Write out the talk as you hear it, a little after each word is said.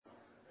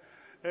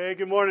Hey,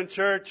 good morning,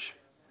 church.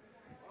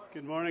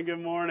 Good morning, good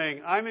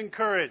morning. I'm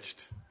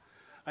encouraged.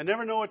 I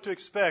never know what to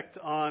expect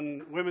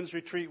on Women's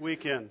Retreat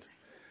weekend.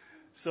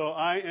 So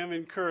I am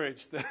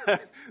encouraged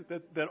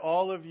that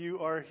all of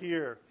you are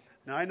here.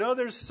 Now, I know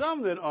there's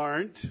some that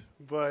aren't,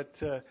 but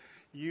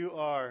you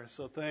are.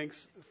 So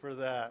thanks for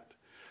that.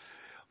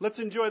 Let's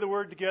enjoy the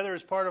Word together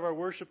as part of our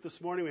worship this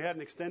morning. We had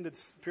an extended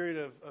period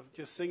of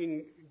just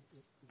singing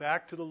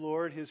back to the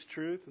Lord His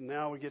truth, and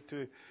now we get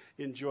to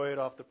enjoy it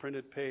off the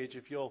printed page.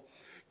 If you'll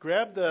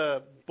grab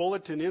the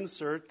bulletin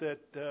insert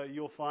that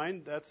you'll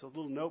find, that's a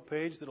little note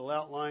page that'll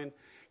outline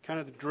kind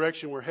of the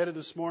direction we're headed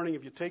this morning.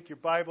 If you take your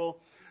Bible,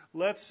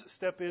 let's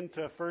step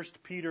into 1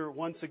 Peter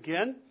once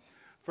again.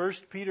 1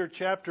 Peter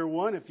chapter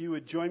 1, if you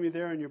would join me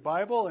there in your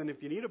Bible. And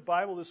if you need a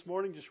Bible this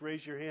morning, just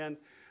raise your hand.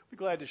 We'd be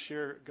glad to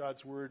share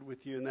God's Word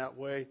with you in that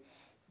way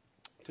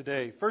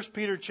today. 1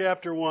 Peter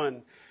chapter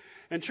 1.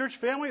 And church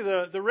family,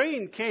 the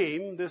rain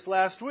came this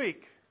last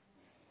week.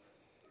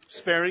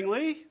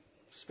 Sparingly,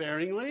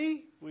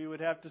 we would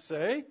have to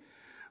say.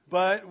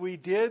 But we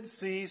did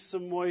see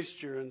some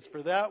moisture, and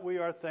for that we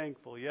are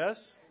thankful,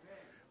 yes?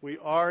 We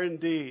are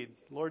indeed.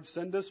 Lord,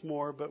 send us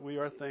more, but we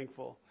are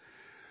thankful.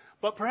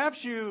 But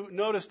perhaps you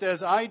noticed,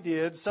 as I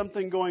did,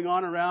 something going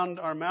on around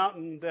our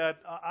mountain that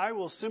I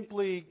will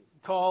simply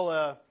call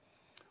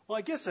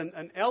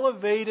an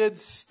elevated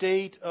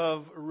state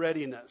of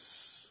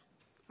readiness.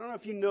 I don't know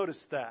if you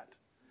noticed that.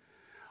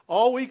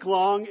 All week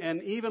long,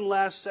 and even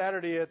last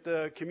Saturday at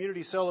the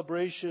community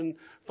celebration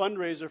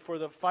fundraiser for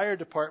the fire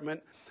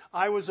department,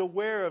 I was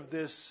aware of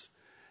this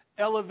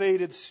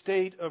elevated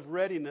state of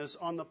readiness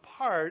on the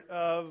part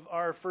of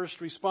our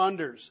first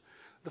responders.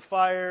 The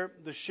fire,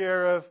 the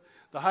sheriff,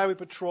 the highway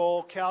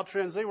patrol,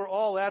 Caltrans, they were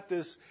all at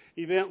this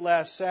event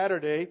last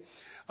Saturday,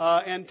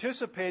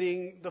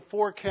 anticipating the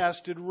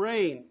forecasted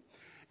rain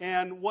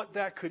and what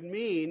that could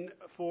mean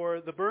for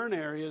the burn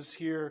areas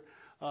here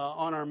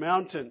on our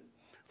mountain.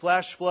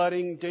 Flash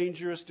flooding,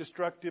 dangerous,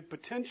 destructive,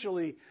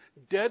 potentially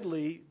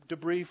deadly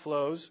debris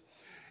flows.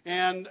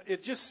 And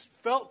it just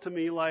felt to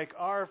me like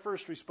our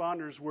first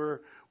responders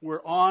were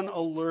on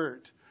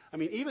alert. I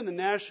mean, even the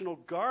National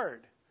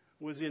Guard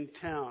was in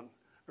town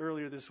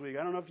earlier this week.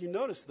 I don't know if you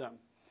noticed them,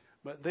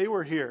 but they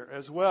were here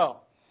as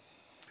well.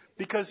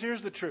 Because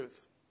here's the truth.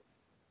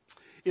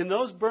 In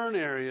those burn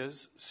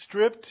areas,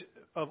 stripped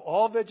of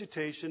all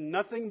vegetation,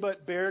 nothing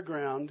but bare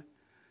ground,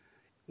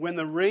 when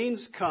the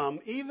rains come,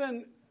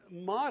 even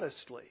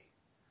modestly,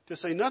 to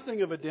say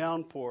nothing of a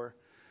downpour,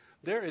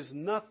 there is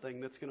nothing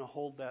that's going to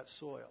hold that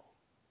soil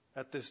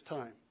at this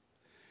time.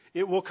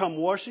 It will come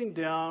washing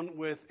down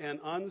with an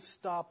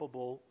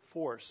unstoppable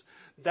force.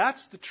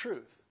 That's the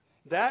truth.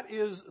 That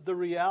is the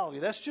reality.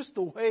 That's just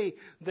the way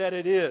that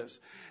it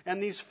is.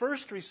 And these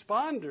first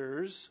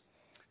responders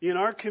in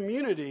our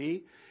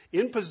community,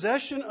 in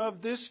possession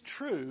of this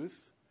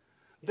truth,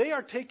 they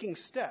are taking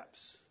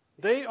steps.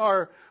 They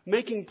are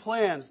making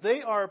plans.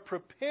 They are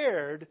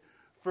prepared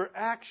for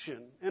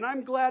action. And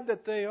I'm glad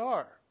that they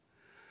are.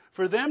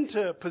 For them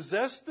to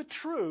possess the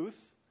truth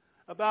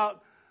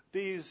about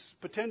these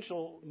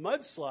potential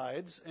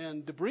mudslides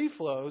and debris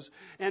flows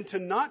and to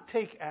not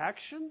take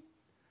action,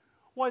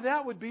 why,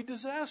 that would be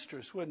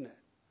disastrous, wouldn't it?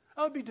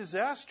 That would be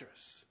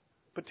disastrous,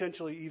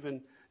 potentially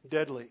even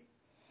deadly.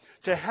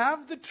 To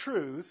have the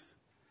truth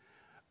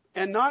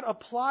and not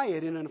apply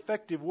it in an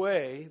effective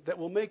way that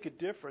will make a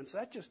difference,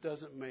 that just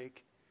doesn't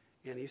make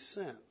any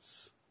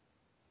sense.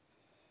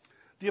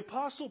 The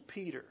Apostle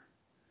Peter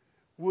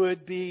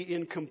would be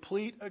in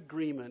complete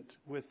agreement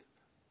with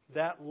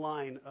that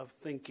line of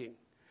thinking.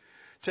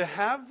 To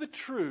have the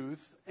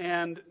truth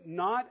and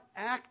not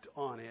act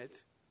on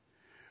it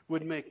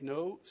would make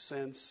no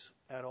sense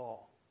at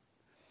all.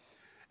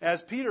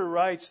 As Peter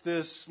writes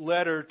this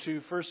letter to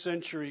first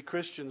century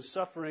Christians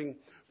suffering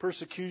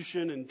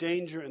persecution and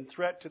danger and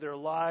threat to their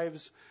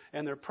lives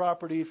and their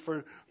property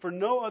for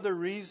no other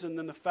reason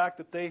than the fact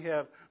that they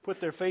have put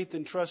their faith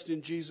and trust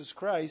in Jesus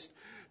Christ,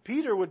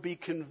 Peter would be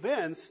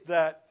convinced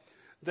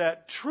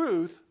that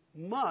truth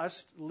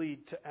must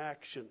lead to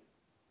action.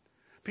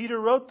 Peter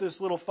wrote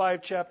this little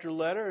 5-chapter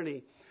letter, and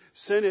he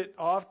sent it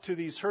off to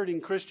these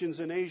hurting Christians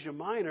in Asia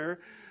Minor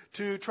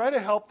to try to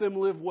help them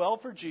live well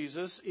for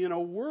Jesus in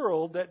a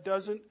world that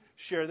doesn't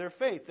share their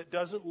faith, that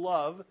doesn't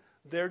love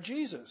their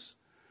Jesus.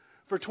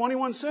 For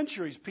 21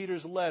 centuries,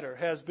 Peter's letter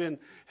has been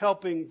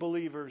helping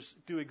believers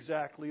do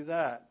exactly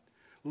that.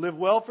 Live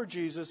well for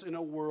Jesus in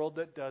a world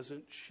that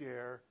doesn't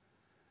share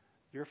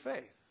your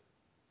faith.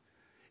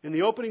 In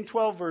the opening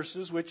 12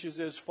 verses, which is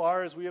as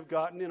far as we have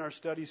gotten in our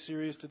study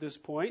series to this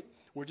point,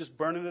 we're just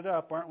burning it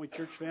up, aren't we,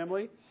 church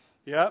family?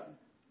 Yeah.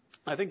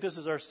 I think this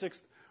is our 6th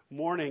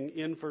morning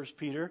in 1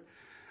 Peter.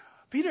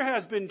 Peter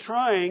has been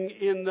trying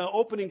in the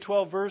opening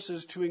 12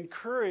 verses to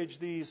encourage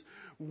these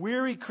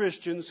weary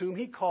Christians whom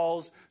he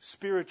calls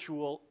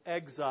spiritual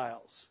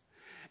exiles.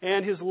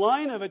 And his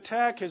line of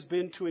attack has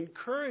been to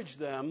encourage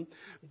them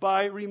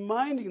by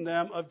reminding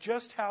them of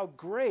just how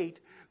great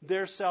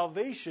their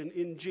salvation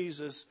in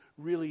Jesus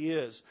really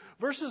is.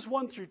 Verses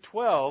 1 through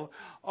 12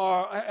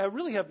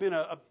 really have been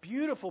a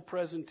beautiful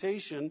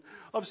presentation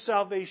of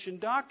salvation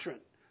doctrine,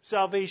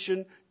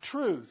 salvation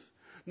truth.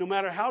 No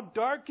matter how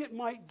dark it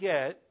might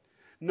get,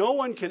 no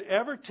one can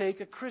ever take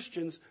a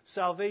Christian's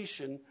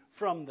salvation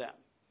from them.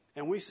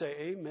 And we say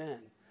amen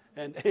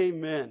and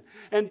amen.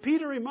 And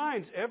Peter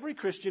reminds every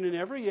Christian in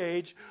every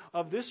age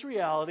of this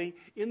reality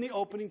in the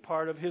opening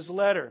part of his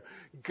letter.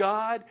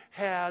 God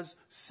has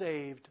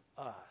saved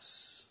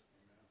us.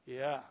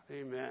 Yeah,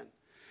 amen.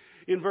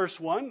 In verse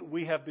 1,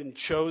 we have been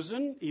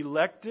chosen,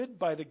 elected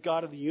by the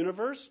God of the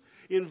universe.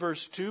 In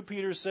verse 2,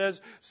 Peter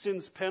says,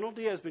 sin's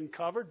penalty has been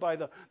covered by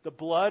the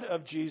blood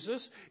of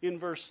Jesus. In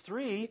verse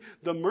 3,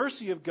 the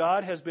mercy of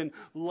God has been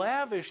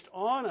lavished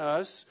on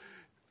us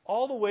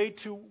all the way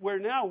to where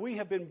now we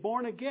have been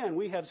born again.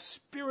 We have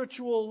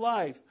spiritual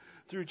life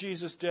through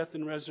Jesus' death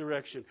and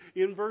resurrection.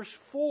 In verse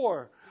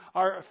 4,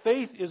 our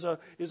faith is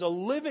a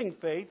living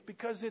faith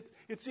because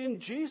it's in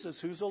Jesus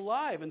who's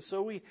alive. And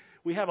so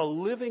we have a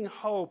living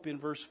hope in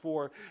verse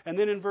 4. And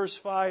then in verse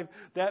 5,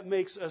 that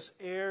makes us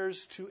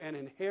heirs to an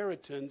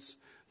inheritance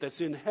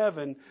that's in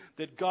heaven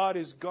that God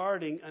is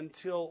guarding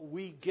until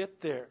we get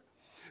there.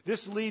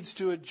 This leads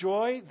to a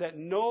joy that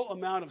no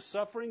amount of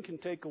suffering can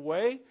take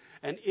away,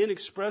 an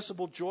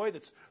inexpressible joy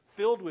that's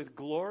filled with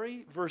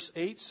glory, verse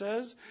 8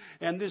 says.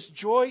 And this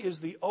joy is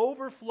the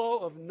overflow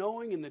of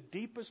knowing in the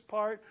deepest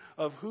part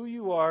of who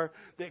you are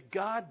that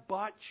God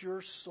bought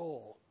your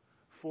soul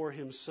for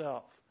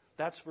himself.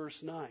 That's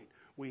verse 9.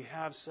 We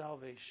have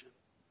salvation.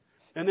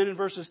 And then in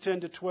verses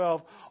 10 to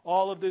 12,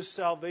 all of this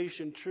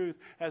salvation truth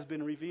has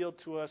been revealed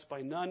to us by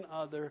none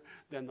other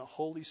than the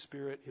Holy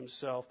Spirit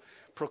himself,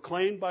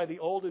 proclaimed by the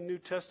Old and New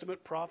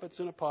Testament prophets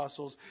and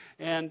apostles.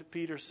 And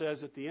Peter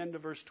says at the end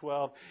of verse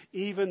 12,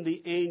 even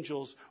the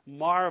angels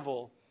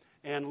marvel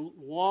and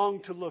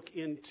long to look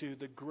into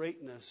the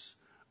greatness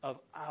of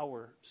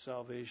our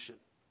salvation.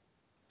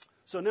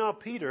 So now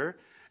Peter,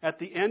 at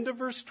the end of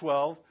verse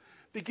 12,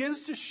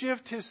 begins to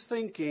shift his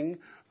thinking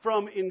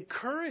from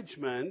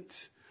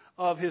encouragement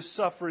of his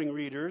suffering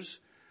readers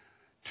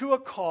to a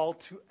call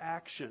to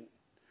action.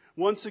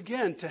 Once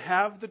again, to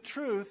have the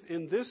truth,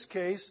 in this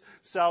case,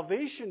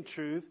 salvation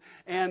truth,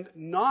 and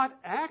not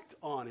act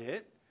on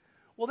it,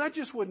 well, that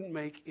just wouldn't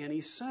make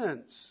any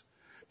sense.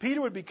 Peter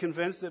would be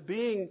convinced that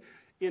being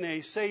in a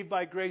saved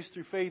by grace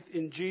through faith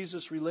in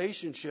Jesus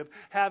relationship,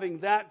 having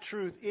that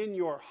truth in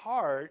your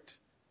heart,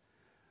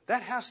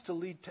 that has to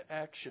lead to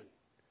action.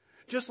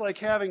 Just like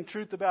having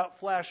truth about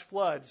flash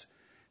floods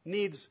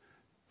needs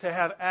to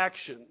have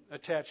action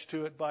attached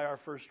to it by our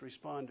first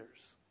responders.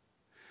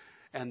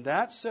 And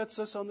that sets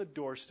us on the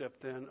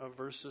doorstep then of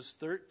verses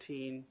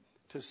 13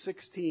 to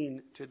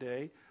 16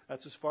 today.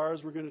 That's as far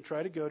as we're going to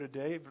try to go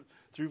today,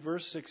 through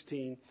verse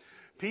 16.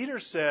 Peter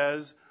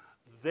says,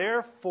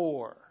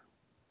 therefore.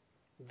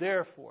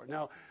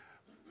 Now,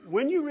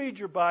 when you read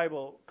your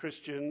Bible,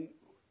 Christian,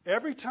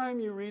 every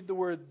time you read the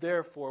word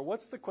therefore,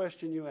 what's the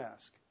question you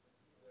ask?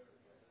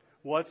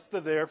 What's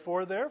the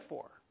therefore,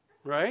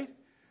 right?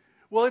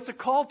 Well, it's a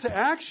call to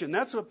action.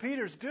 That's what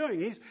Peter's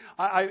doing.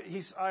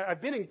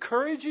 I've been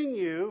encouraging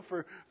you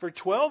for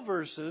 12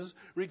 verses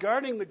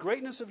regarding the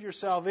greatness of your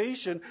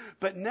salvation,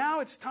 but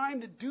now it's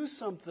time to do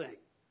something.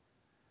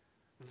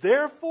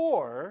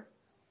 Therefore,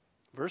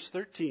 verse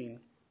 13,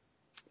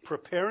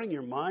 preparing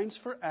your minds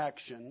for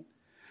action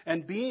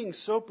and being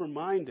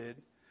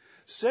sober-minded,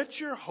 set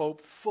your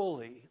hope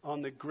fully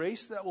on the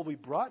grace that will be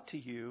brought to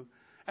you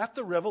at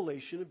the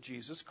revelation of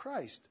Jesus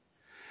Christ.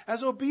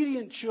 As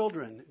obedient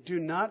children, do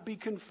not be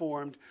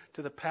conformed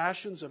to the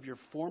passions of your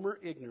former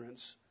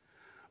ignorance,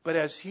 but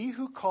as he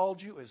who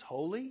called you is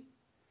holy,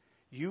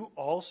 you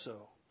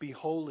also be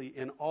holy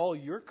in all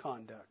your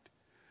conduct,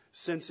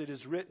 since it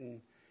is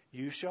written,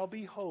 you shall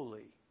be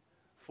holy,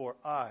 for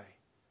I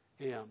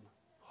am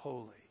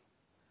holy.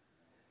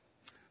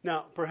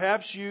 Now,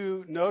 perhaps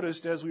you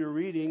noticed as we were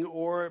reading,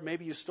 or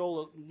maybe you stole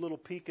a little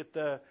peek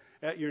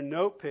at your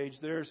note page,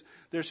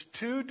 there's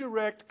two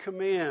direct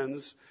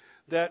commands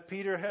that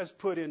Peter has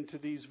put into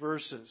these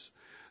verses.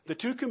 The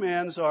two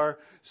commands are,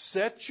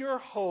 set your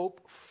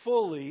hope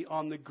fully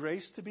on the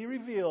grace to be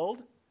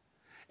revealed,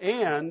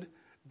 and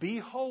be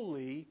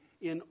holy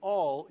in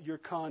all your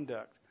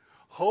conduct.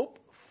 Hope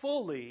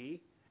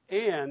fully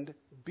and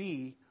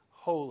be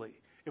holy.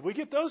 If we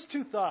get those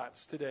two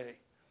thoughts today,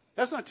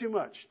 that's not too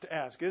much to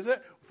ask, is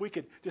it? If we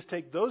could just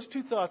take those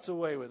two thoughts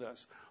away with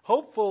us.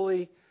 Hope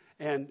fully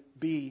and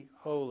be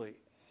holy.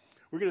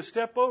 We're going to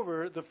step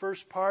over the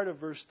first part of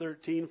verse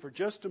 13 for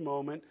just a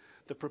moment,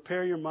 to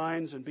prepare your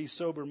minds and be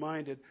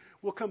sober-minded.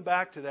 We'll come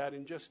back to that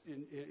in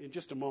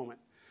just a moment.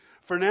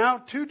 For now,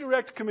 two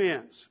direct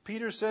commands.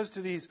 Peter says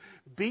to these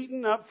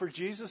beaten up for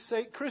Jesus'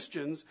 sake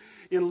Christians,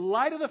 in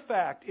light of the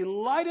fact, in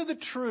light of the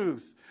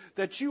truth,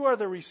 that you are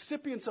the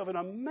recipients of an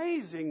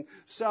amazing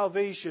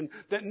salvation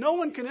that no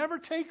one can ever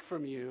take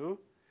from you,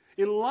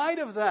 in light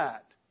of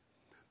that,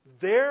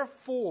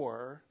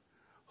 therefore,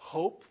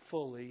 hope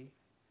fully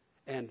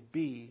and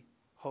be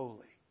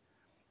holy.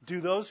 Do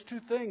those two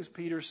things,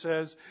 Peter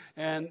says,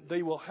 and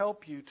they will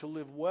help you to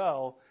live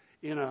well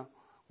in a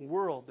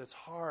world that's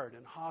hard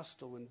and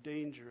hostile and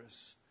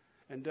dangerous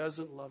and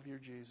doesn't love your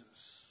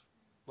Jesus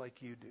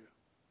like you do.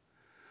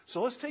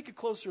 So let's take a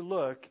closer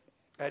look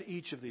at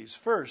each of these.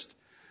 First,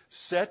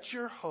 set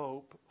your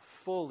hope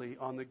fully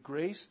on the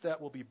grace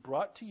that will be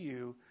brought to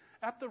you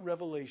at the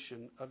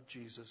revelation of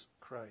Jesus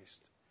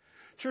Christ.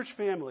 Church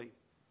family,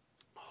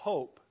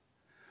 hope,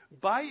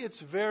 by its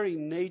very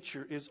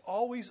nature, is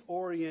always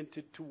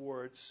oriented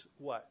towards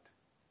what?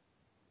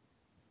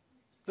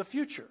 The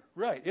future,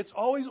 right. It's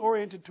always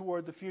oriented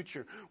toward the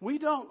future. We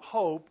don't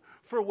hope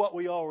for what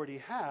we already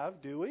have,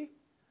 do we?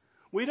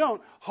 We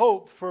don't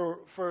hope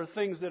for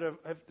things that have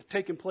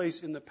taken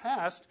place in the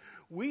past.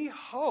 We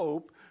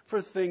hope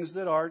for things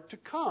that are to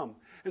come.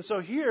 And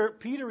so here,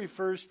 Peter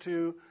refers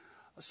to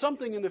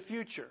something in the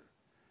future,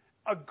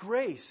 a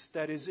grace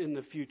that is in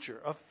the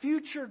future, a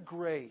future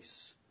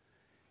grace.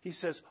 He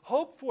says,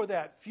 hope for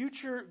that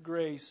future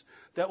grace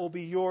that will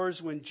be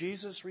yours when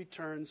Jesus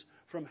returns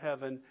from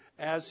heaven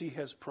as he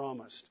has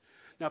promised.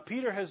 Now,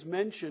 Peter has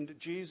mentioned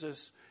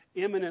Jesus'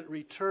 imminent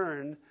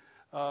return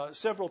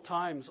several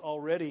times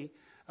already.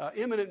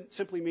 Imminent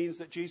simply means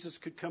that Jesus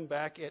could come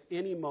back at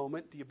any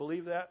moment. Do you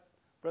believe that,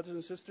 brothers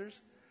and sisters?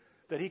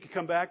 That he could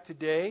come back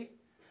today?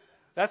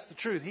 That's the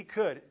truth. He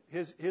could.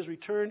 His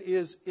return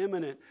is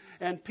imminent.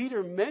 And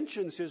Peter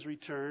mentions his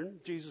return,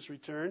 Jesus'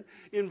 return,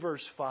 in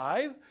verse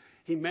 5.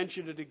 He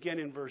mentioned it again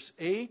in verse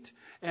 8.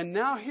 And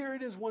now here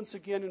it is once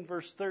again in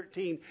verse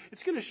 13.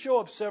 It's going to show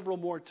up several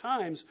more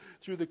times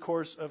through the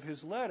course of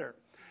his letter.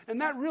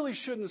 And that really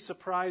shouldn't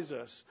surprise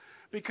us.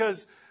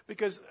 Because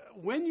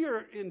when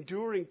you're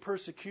enduring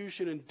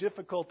persecution and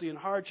difficulty and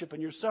hardship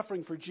and you're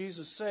suffering for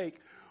Jesus' sake,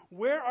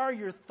 where are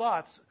your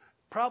thoughts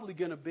probably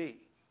going to be?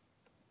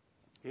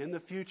 In the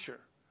future.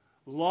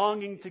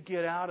 Longing to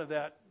get out of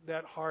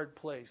that hard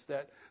place,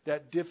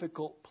 that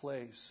difficult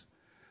place.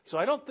 So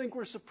I don't think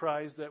we're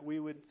surprised that we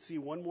would see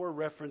one more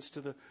reference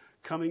to the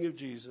coming of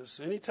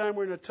Jesus. Anytime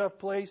we're in a tough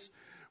place,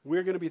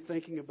 we're going to be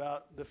thinking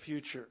about the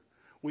future.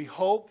 We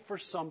hope for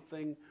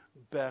something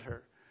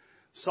better.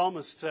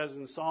 Psalmist says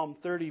in Psalm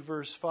 30,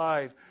 verse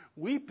 5,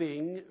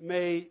 weeping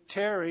may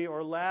tarry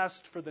or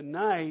last for the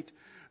night,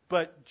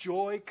 but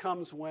joy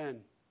comes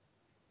when?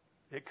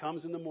 It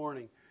comes in the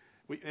morning.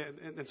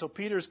 And so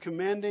Peter's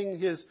commanding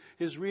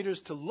his readers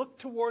to look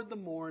toward the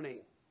morning.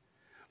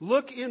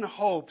 Look in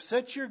hope.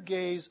 Set your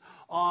gaze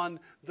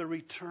on the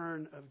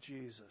return of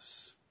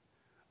Jesus.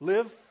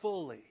 Live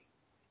fully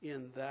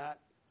in that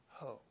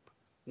hope.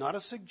 Not a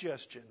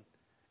suggestion,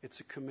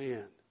 it's a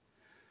command.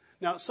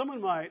 Now,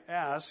 someone might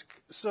ask,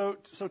 so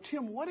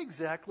Tim, what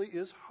exactly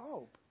is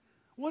hope?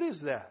 What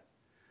is that?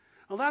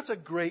 Well, that's a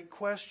great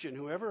question.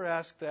 Whoever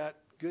asked that,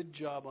 good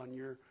job on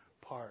your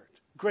part.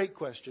 Great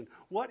question.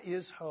 What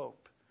is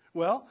hope?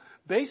 Well,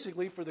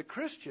 basically for the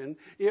Christian,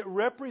 it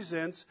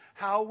represents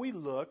how we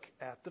look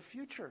at the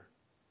future.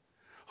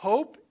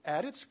 Hope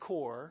at its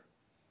core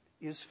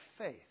is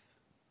faith.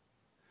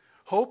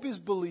 Hope is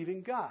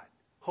believing God.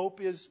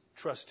 Hope is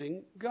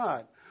trusting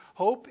God.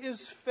 Hope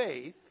is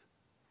faith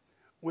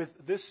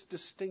with this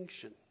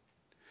distinction.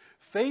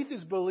 Faith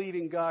is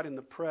believing God in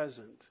the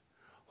present.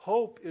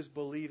 Hope is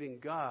believing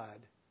God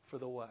for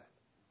the what?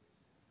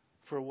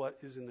 For what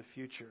is in the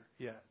future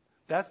yet.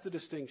 That's the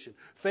distinction.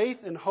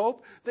 Faith and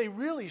hope, they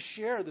really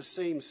share the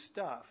same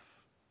stuff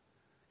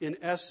in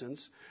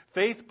essence.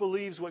 Faith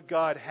believes what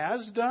God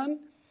has done,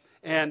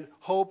 and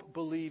hope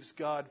believes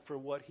God for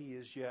what he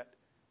is yet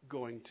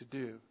going to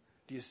do.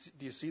 Do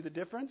you see the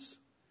difference?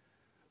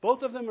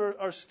 Both of them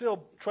are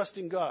still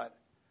trusting God,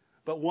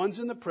 but one's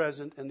in the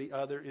present and the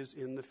other is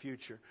in the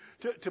future.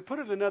 To put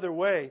it another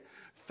way,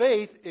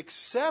 faith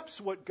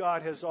accepts what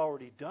God has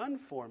already done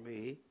for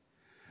me.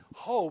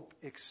 Hope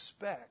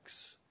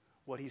expects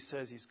what he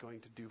says he's going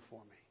to do for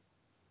me.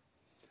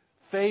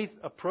 Faith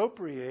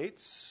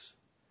appropriates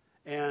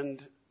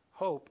and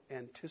hope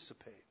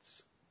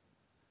anticipates.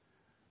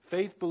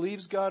 Faith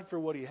believes God for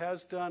what he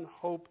has done.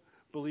 Hope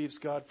believes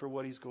God for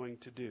what he's going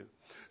to do.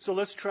 So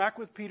let's track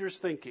with Peter's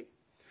thinking.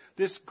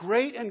 This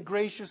great and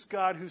gracious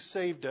God who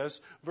saved us,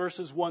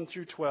 verses 1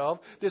 through 12,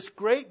 this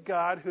great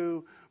God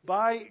who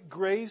by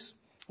grace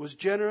was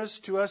generous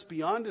to us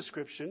beyond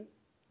description,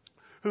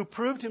 who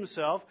proved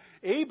himself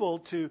able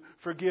to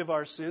forgive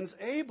our sins,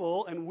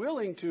 able and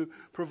willing to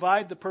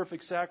provide the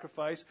perfect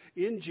sacrifice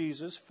in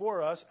Jesus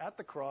for us at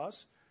the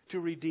cross to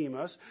redeem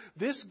us.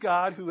 This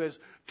God who has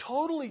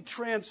totally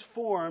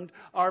transformed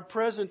our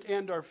present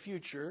and our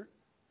future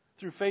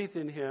through faith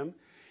in him,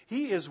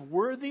 he is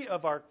worthy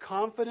of our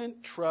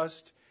confident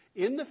trust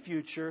in the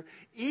future,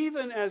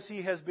 even as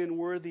he has been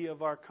worthy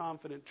of our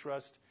confident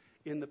trust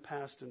in the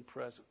past and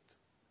present.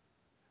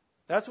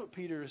 That's what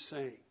Peter is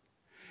saying.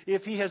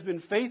 If he has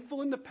been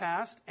faithful in the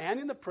past and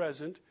in the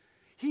present,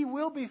 he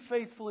will be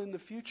faithful in the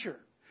future.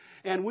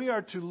 And we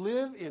are to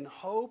live in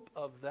hope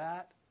of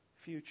that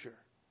future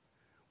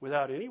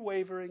without any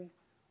wavering,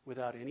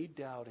 without any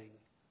doubting.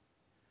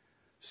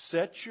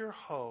 Set your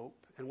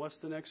hope, and what's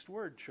the next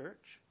word,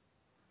 church?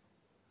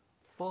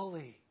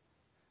 Fully.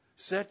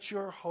 Set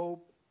your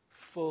hope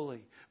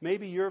fully.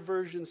 Maybe your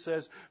version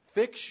says,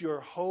 fix your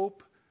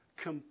hope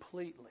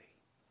completely.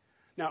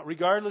 Now,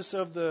 regardless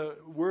of the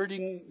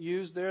wording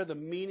used there, the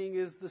meaning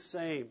is the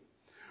same.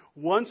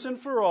 Once and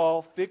for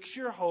all, fix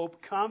your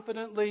hope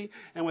confidently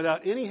and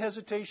without any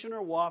hesitation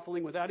or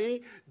waffling, without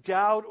any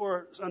doubt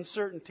or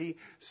uncertainty.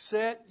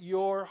 Set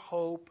your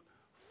hope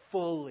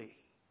fully.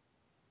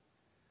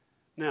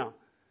 Now,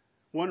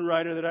 one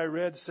writer that I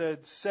read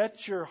said,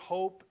 set your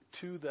hope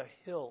to the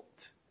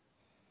hilt.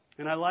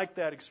 And I like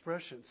that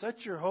expression.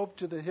 Set your hope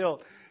to the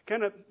hilt.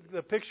 Kind of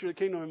the picture that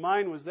came to my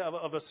mind was that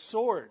of a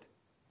sword.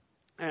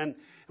 And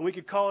we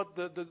could call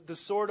it the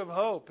sword of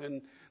hope.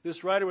 And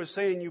this writer was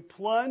saying, you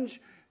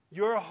plunge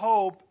your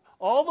hope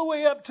all the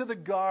way up to the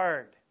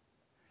guard.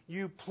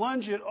 You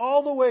plunge it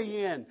all the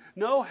way in.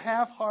 No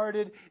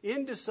half-hearted,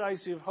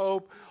 indecisive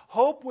hope.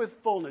 Hope with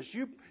fullness.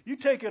 You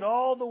take it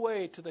all the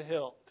way to the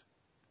hilt.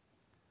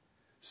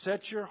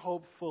 Set your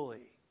hope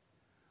fully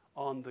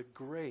on the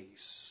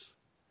grace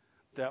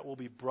that will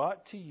be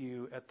brought to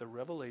you at the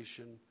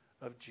revelation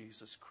of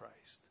Jesus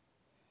Christ.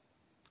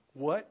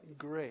 What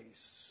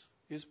grace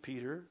is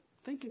Peter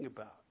thinking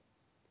about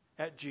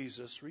at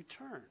Jesus'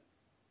 return?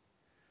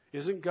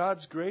 Isn't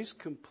God's grace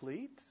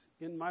complete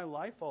in my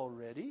life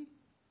already?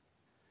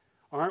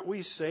 Aren't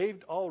we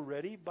saved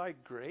already by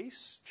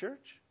grace,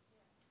 church?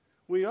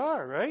 We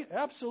are, right?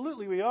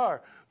 Absolutely we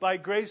are. By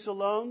grace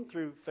alone,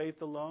 through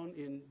faith alone,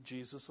 in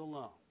Jesus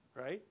alone,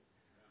 right?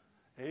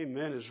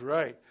 Amen is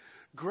right.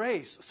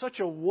 Grace, such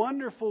a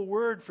wonderful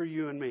word for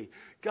you and me.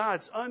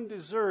 God's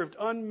undeserved,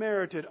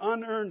 unmerited,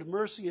 unearned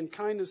mercy and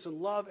kindness and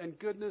love and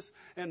goodness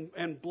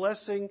and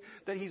blessing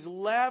that He's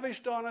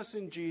lavished on us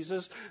in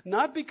Jesus,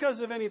 not because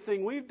of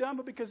anything we've done,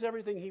 but because of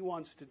everything He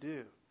wants to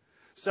do.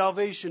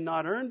 Salvation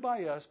not earned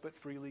by us, but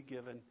freely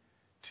given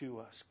to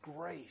us.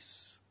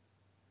 Grace.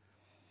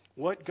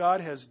 What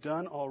God has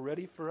done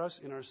already for us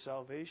in our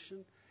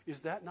salvation,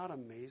 is that not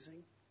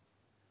amazing?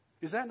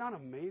 Is that not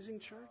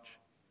amazing, church?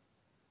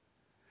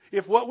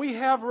 If what we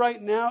have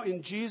right now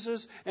in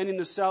Jesus and in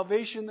the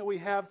salvation that we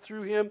have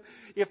through Him,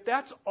 if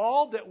that's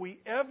all that we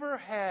ever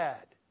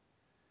had,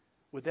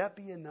 would that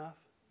be enough?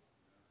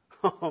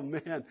 Oh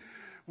man,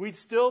 we'd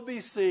still be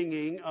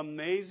singing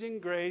Amazing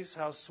Grace,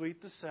 how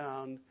sweet the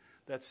sound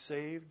that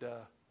saved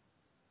a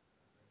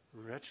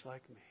wretch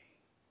like me.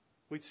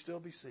 We'd still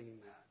be singing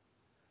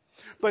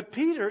that. But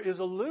Peter is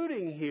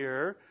alluding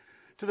here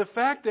to the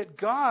fact that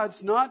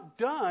God's not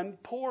done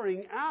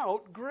pouring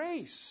out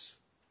grace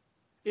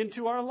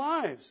into our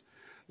lives.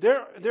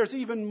 There's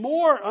even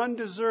more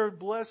undeserved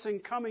blessing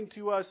coming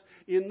to us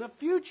in the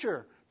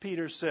future,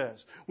 Peter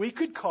says. We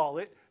could call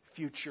it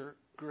future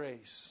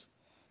grace.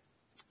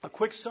 A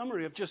quick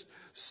summary of just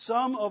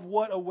some of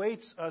what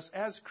awaits us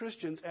as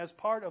Christians as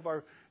part of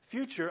our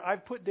future,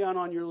 I've put down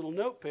on your little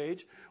note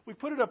page. We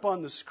put it up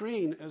on the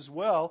screen as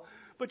well.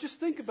 But just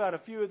think about a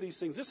few of these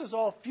things. This is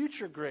all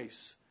future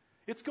grace.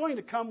 It's going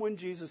to come when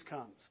Jesus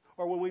comes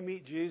or when we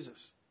meet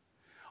Jesus.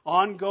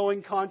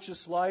 Ongoing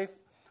conscious life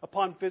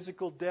upon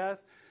physical death.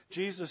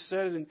 Jesus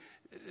said and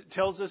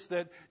tells us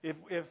that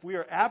if we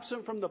are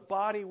absent from the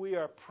body, we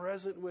are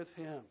present with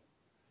Him.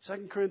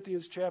 2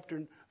 Corinthians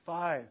chapter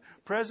 5.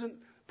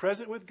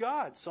 Present with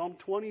God. Psalm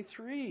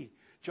 23.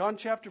 John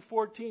chapter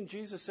 14,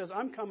 Jesus says,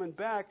 I'm coming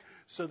back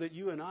so that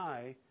you and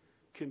I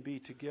can be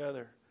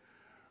together.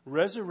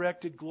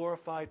 Resurrected,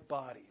 glorified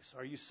bodies.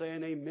 Are you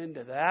saying amen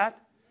to that?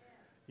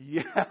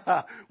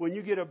 Yeah. When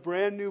you get a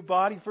brand new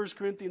body, 1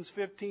 Corinthians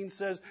 15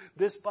 says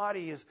this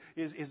body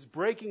is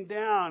breaking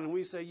down. And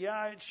we say,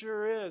 yeah, it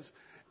sure is.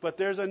 But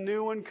there's a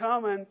new one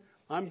coming.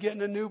 I'm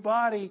getting a new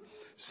body.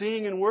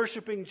 Seeing and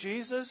worshiping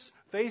Jesus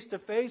face to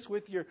face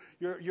with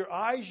your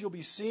eyes, you'll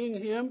be seeing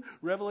Him.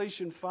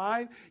 Revelation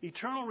 5.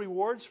 Eternal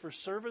rewards for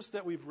service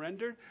that we've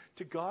rendered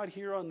to God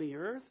here on the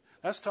earth.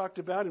 That's talked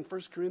about in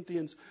 1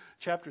 Corinthians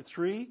chapter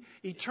 3.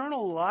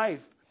 Eternal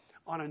life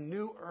on a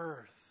new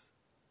earth.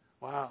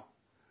 Wow.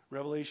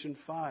 Revelation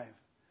 5.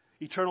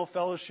 Eternal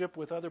fellowship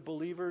with other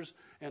believers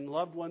and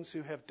loved ones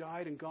who have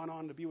died and gone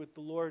on to be with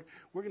the Lord.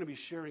 We're going to be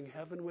sharing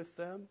heaven with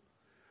them.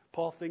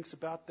 Paul thinks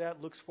about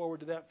that, looks forward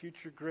to that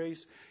future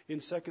grace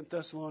in 2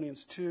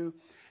 Thessalonians 2.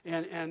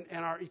 And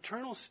our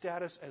eternal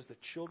status as the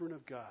children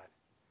of God.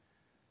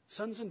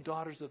 Sons and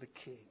daughters of the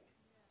King.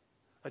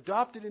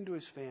 Adopted into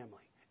His family.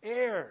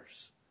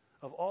 Heirs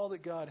of all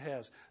that God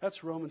has.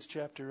 That's Romans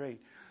chapter 8.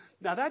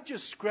 Now that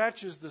just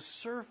scratches the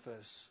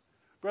surface,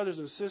 brothers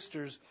and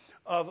sisters,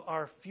 of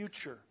our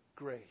future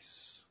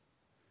grace.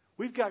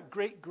 We've got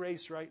great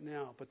grace right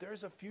now, but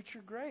there's a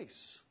future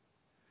grace.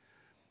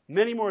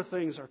 Many more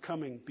things are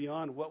coming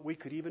beyond what we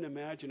could even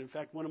imagine. In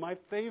fact, one of my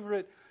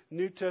favorite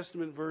New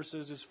Testament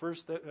verses is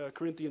 1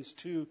 Corinthians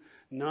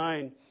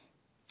 2:9.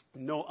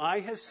 No eye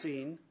has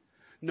seen,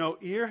 no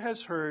ear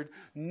has heard,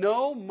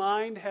 no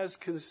mind has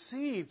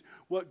conceived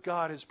what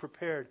God has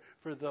prepared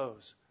for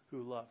those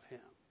who love Him.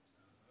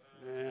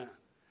 Man.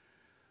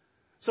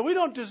 So we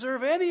don't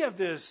deserve any of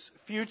this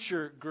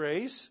future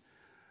grace.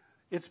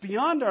 It's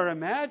beyond our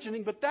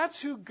imagining, but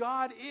that's who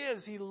God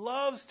is. He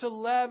loves to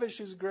lavish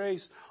His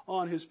grace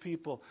on His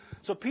people.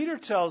 So Peter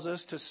tells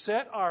us to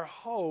set our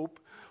hope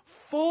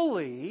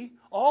fully,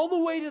 all the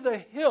way to the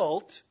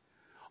hilt,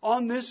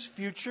 on this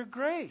future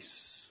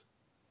grace.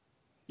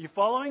 You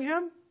following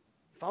him?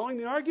 Following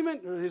the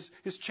argument or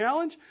his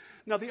challenge?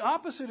 Now the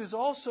opposite is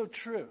also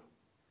true.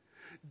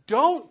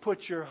 Don't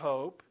put your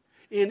hope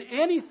in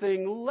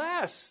anything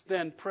less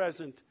than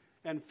present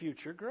and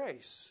future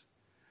grace.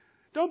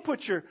 Don't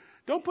put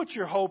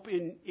your hope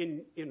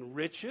in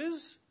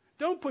riches.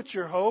 Don't put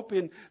your hope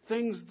in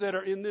things that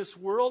are in this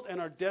world and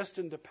are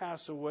destined to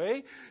pass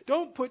away.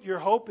 Don't put your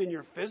hope in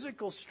your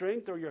physical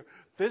strength or your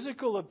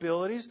physical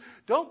abilities.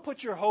 Don't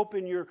put your hope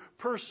in your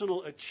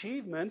personal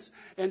achievements.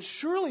 And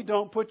surely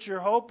don't put your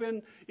hope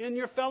in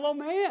your fellow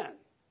man.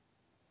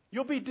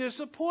 You'll be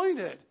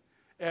disappointed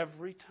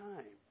every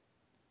time.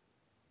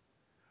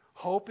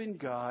 Hope in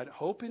God,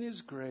 hope in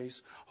His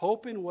grace,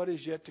 hope in what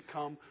is yet to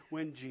come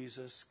when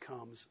Jesus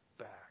comes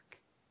back.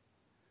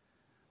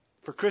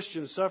 For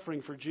Christians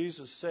suffering for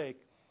Jesus' sake,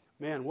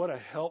 man, what a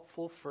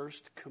helpful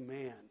first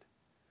command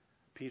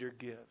Peter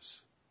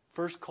gives.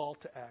 First call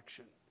to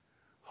action.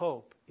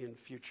 Hope in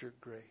future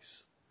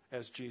grace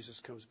as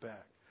Jesus comes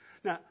back.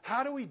 Now,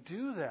 how do we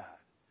do that?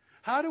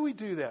 How do we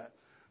do that?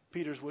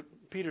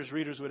 Peter's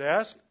readers would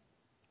ask.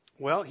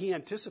 Well, he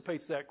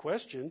anticipates that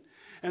question.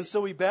 And so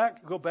we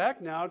go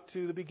back now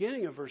to the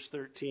beginning of verse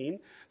 13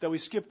 that we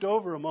skipped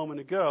over a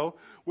moment ago,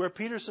 where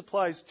Peter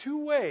supplies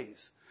two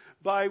ways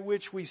by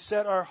which we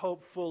set our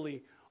hope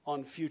fully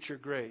on future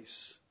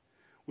grace.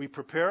 We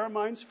prepare our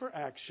minds for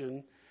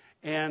action,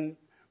 and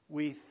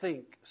we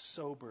think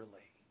soberly.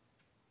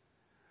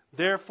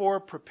 Therefore,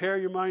 prepare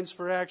your minds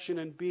for action,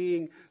 and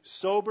being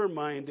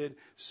sober-minded,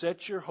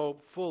 set your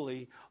hope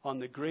fully on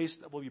the grace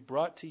that will be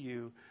brought to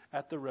you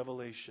at the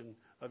revelation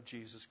of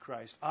Jesus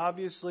Christ.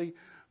 Obviously,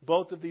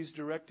 both of these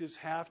directives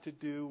have to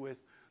do with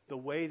the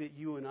way that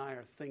you and I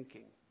are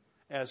thinking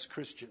as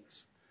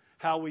Christians,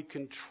 how we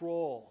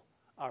control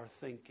our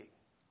thinking.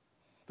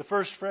 The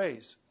first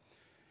phrase,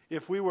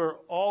 if we were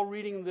all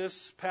reading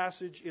this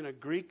passage in a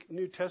Greek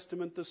New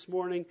Testament this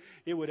morning,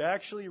 it would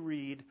actually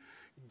read,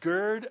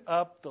 gird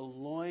up the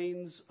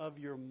loins of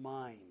your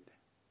mind.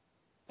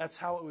 That's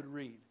how it would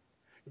read.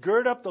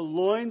 Gird up the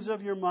loins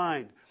of your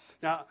mind.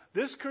 Now,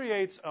 this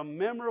creates a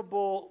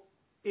memorable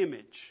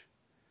image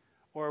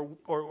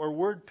or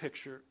word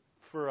picture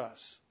for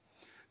us.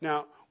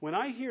 Now, when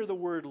I hear the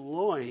word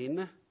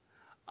loin,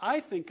 I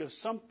think of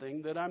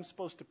something that I'm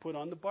supposed to put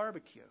on the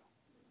barbecue.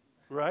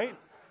 Right?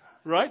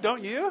 Right?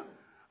 Don't you?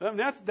 I mean,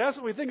 that's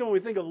what we think of when we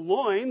think of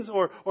loins,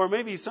 or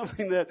maybe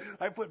something that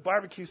I put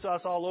barbecue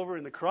sauce all over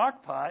in the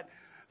crock pot.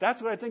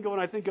 That's what I think of when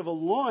I think of a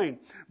loin.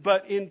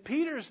 But in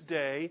Peter's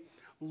day,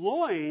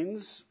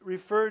 loins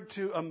referred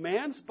to a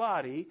man's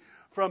body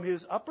from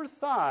his upper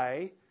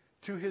thigh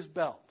to his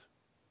belt.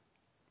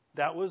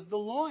 That was the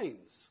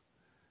loins.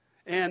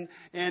 And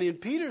in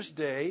Peter's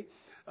day,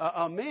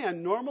 a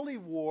man normally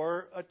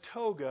wore a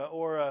toga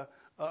or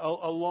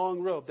a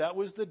long robe. That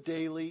was the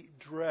daily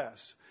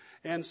dress.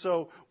 And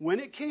so when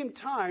it came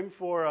time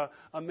for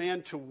a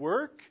man to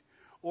work,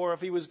 or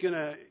if he was going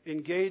to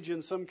engage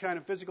in some kind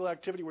of physical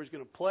activity where he's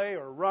going to play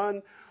or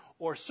run,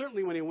 or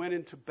certainly when he went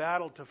into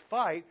battle to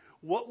fight,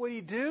 what would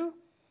he do?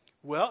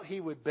 Well, he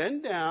would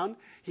bend down,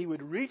 he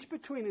would reach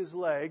between his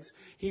legs,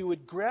 he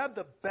would grab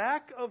the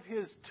back of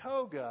his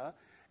toga,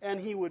 and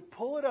he would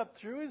pull it up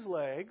through his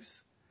legs,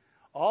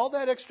 all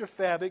that extra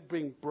fabric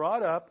being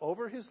brought up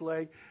over his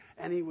leg,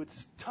 and he would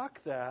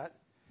tuck that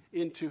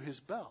into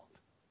his belt.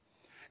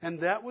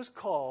 And that was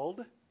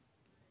called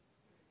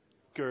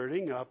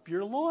girding up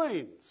your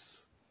loins.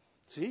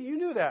 See, you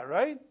knew that,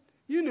 right?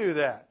 You knew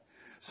that.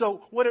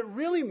 So what it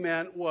really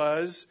meant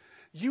was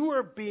you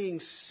were being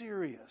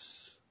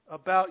serious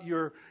about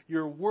your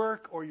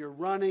work or your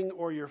running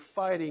or your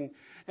fighting.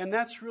 And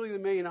that's really the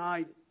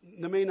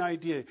main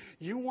idea.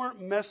 You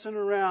weren't messing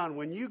around.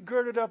 When you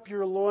girded up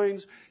your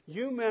loins,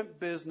 you meant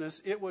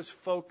business. It was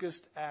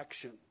focused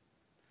action.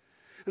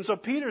 And so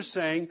Peter's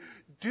saying,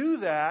 do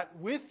that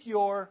with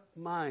your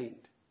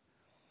mind.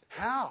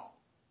 How?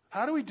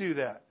 How do we do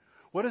that?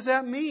 What does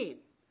that mean?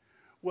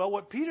 Well,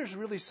 what Peter's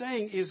really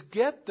saying is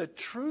get the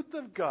truth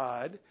of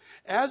God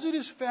as it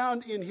is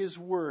found in His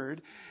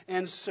Word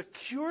and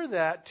secure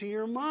that to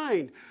your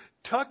mind.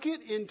 Tuck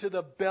it into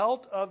the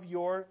belt of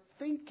your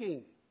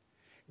thinking.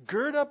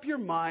 Gird up your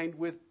mind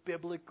with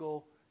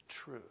biblical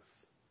truth.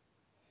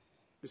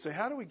 You say,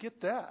 how do we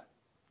get that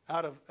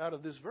out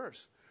of this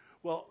verse?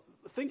 Well,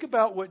 think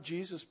about what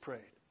Jesus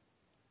prayed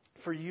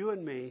for you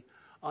and me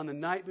on the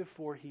night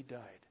before He died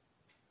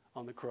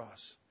on the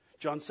cross.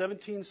 John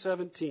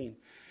 17:17.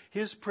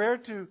 His prayer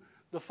to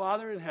the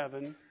Father in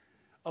heaven,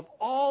 of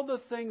all the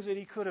things that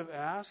He could have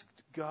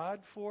asked God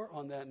for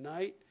on that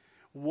night,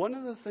 one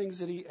of the things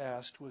that He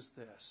asked was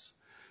this: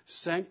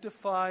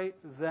 sanctify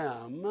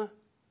them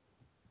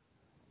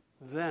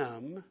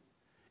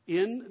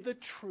in the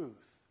truth.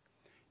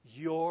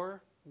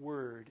 Your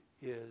word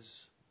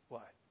is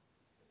what?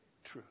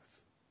 Truth.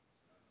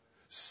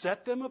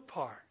 Set them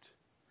apart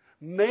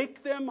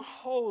Make them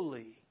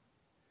holy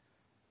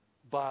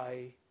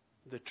by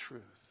the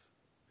truth.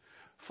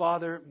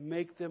 Father,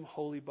 make them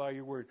holy by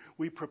your word.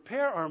 We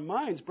prepare our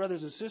minds,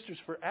 brothers and sisters,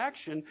 for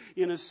action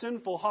in a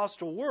sinful,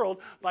 hostile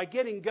world by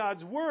getting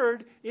God's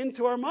word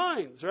into our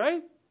minds,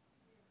 right?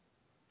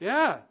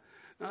 Yeah.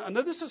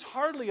 Now, this is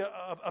hardly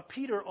a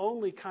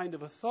Peter-only kind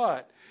of a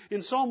thought.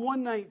 In Psalm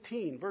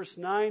 119, verse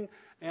 9,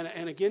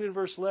 and again in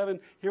verse 11,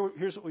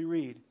 here's what we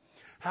read.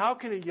 How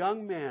can a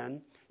young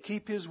man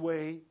keep his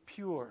way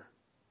pure?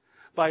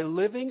 By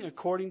living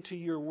according to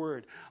your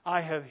word.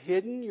 I have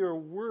hidden your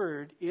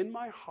word in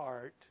my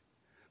heart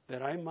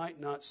that I might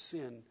not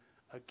sin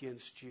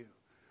against you.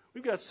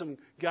 We've got some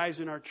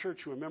guys in our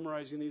church who are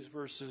memorizing these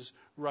verses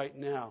right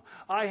now.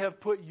 I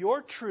have put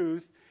your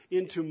truth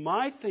into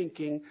my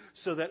thinking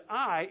so that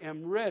I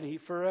am ready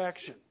for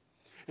action.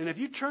 And if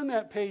you turn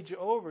that page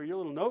over, your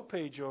little note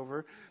page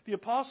over, the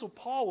Apostle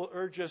Paul will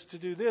urge us to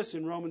do this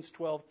in Romans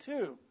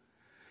 12:2.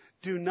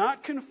 Do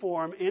not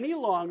conform any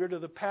longer to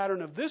the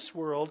pattern of this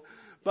world,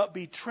 but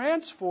be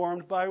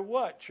transformed by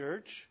what,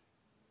 church?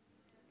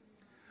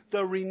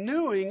 The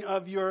renewing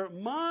of your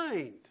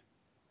mind.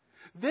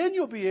 Then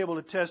you'll be able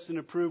to test and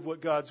approve what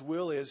God's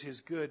will is,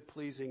 His good,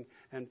 pleasing,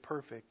 and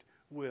perfect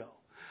will.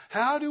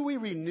 How do we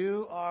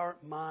renew our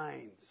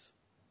minds?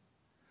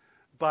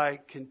 By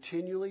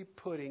continually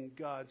putting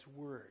God's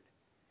Word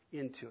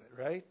into it,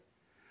 right?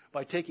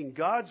 By taking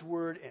God's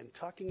Word and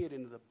tucking it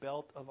into the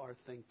belt of our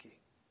thinking.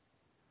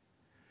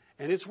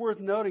 And it's worth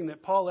noting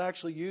that Paul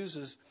actually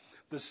uses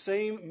the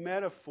same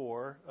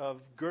metaphor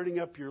of girding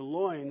up your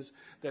loins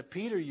that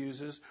Peter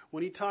uses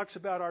when he talks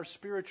about our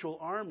spiritual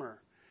armor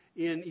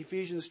in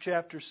Ephesians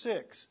chapter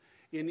 6.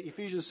 In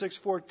Ephesians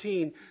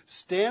 6:14,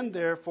 stand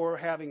therefore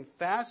having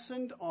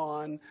fastened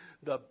on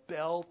the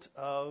belt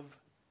of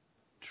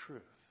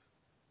truth.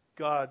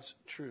 God's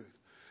truth.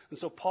 And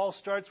so Paul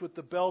starts with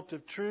the belt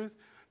of truth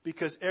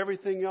because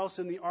everything else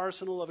in the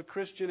arsenal of a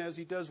Christian as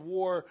he does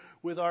war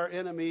with our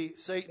enemy,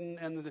 Satan,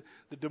 and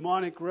the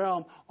demonic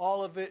realm,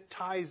 all of it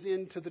ties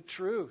into the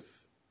truth.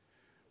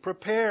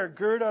 Prepare,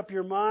 gird up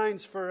your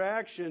minds for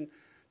action.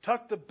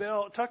 Tuck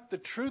the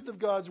truth of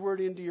God's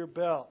word into your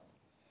belt.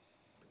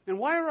 And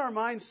why are our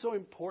minds so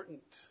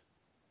important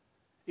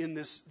in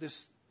this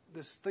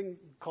thing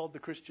called the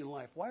Christian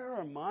life? Why are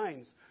our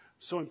minds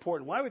so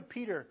important? Why would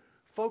Peter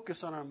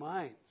focus on our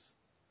minds?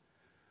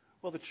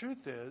 Well, the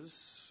truth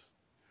is,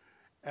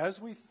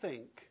 as we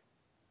think,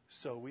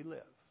 so we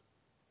live.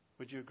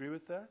 Would you agree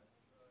with that?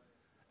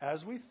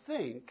 As we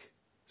think,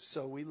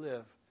 so we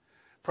live.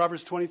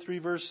 Proverbs 23,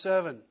 verse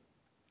 7.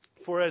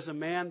 For as a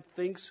man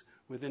thinks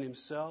within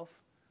himself,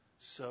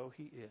 so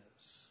he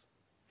is.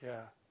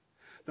 Yeah.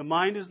 The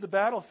mind is the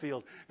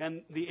battlefield,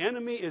 and the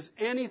enemy is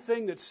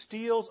anything that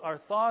steals our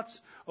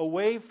thoughts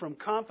away from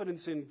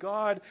confidence in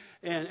God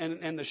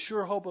and the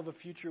sure hope of a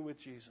future with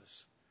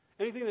Jesus.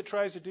 Anything that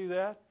tries to do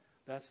that,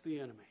 that's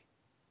the enemy.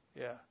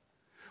 Yeah.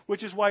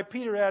 Which is why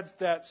Peter adds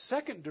that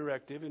second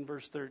directive in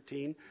verse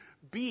 13,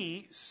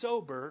 be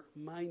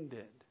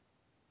sober-minded.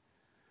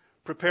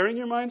 Preparing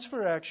your minds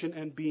for action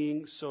and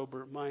being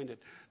sober-minded.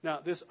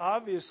 Now, this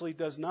obviously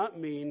does not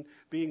mean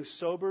being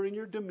sober in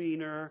your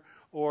demeanor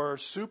or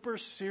super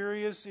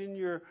serious in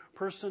your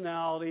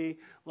personality,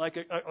 like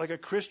a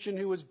Christian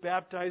who was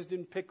baptized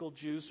in pickle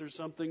juice or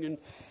something,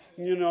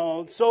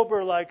 and,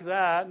 sober like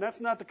that. And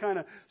that's not the kind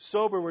of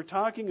sober we're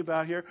talking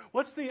about here.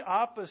 What's the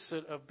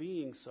opposite of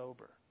being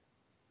sober?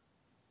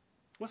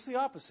 What's the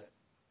opposite?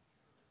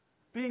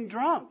 Being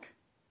drunk,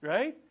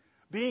 right?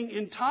 Being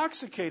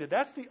intoxicated.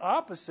 That's the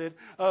opposite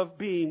of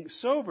being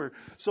sober.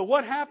 So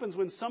what happens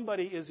when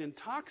somebody is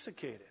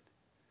intoxicated?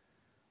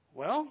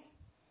 Well,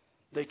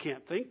 they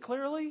can't think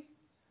clearly.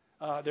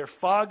 They're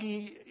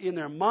foggy in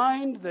their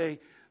mind. They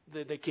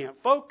can't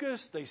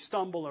focus. They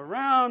stumble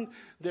around.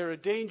 They're a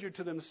danger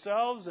to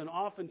themselves and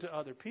often to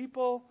other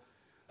people.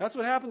 That's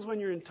what happens when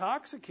you're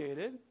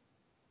intoxicated.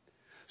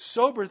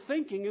 Sober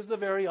thinking is the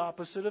very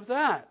opposite of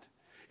that.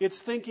 It's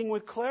thinking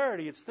with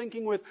clarity. It's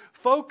thinking with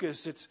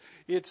focus.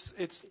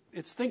 It's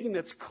thinking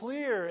that's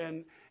clear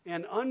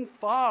and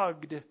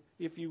unfogged,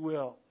 if you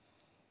will.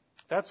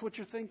 That's what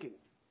you're thinking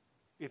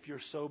if you're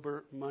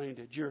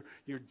sober-minded.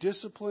 You're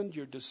disciplined,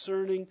 you're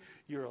discerning,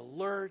 you're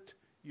alert,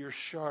 you're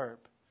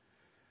sharp.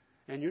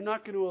 And you're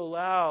not going to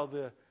allow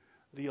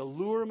the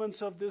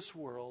allurements of this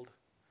world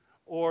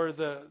or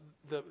the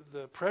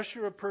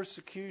pressure of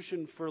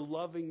persecution for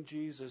loving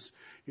Jesus.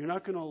 You're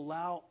not going to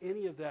allow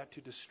any of that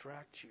to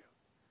distract you.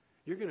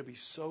 You're going to be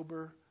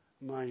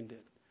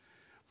sober-minded.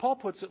 Paul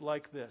puts it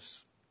like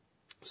this,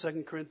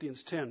 2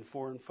 Corinthians 10,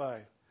 4 and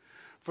 5.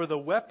 For the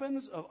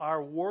weapons of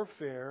our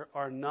warfare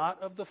are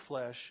not of the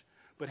flesh,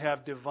 but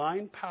have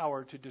divine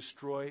power to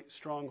destroy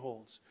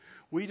strongholds.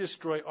 We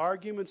destroy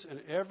arguments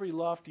and every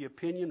lofty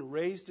opinion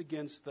raised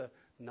against the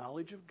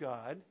knowledge of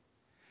God,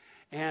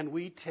 and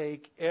we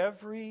take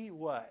every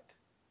what?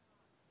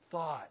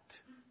 Thought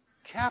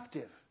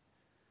captive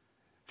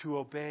to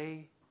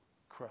obey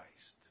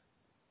Christ.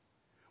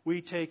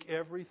 We take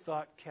every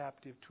thought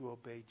captive to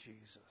obey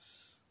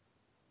Jesus.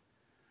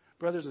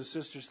 Brothers and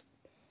sisters,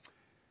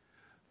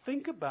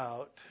 Think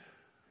about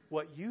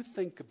what you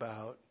think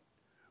about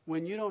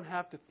when you don't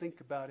have to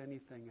think about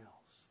anything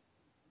else.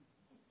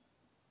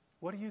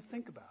 What do you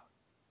think about?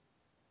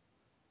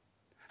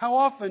 How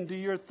often do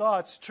your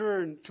thoughts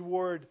turn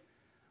toward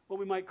what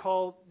we might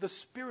call the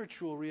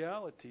spiritual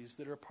realities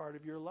that are part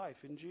of your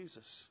life in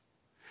Jesus?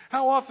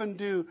 How often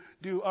do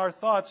our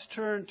thoughts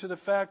turn to the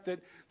fact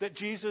that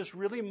Jesus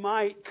really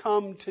might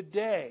come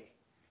today?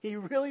 He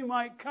really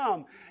might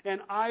come,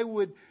 and I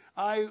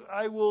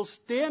will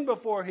stand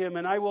before him,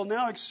 and I will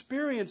now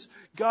experience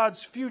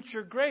God's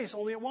future grace,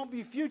 only it won't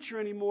be future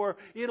anymore,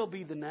 it'll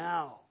be the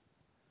now.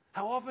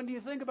 How often do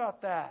you think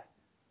about that?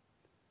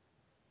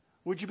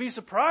 Would you be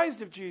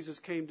surprised if Jesus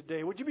came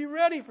today? Would you be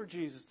ready for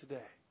Jesus today?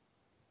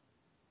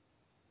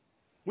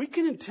 We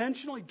can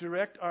intentionally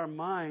direct our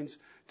minds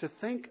to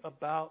think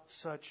about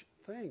such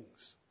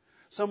things.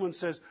 Someone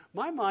says,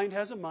 my mind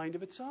has a mind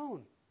of its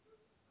own.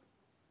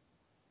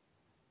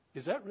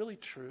 Is that really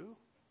true?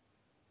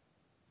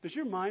 Does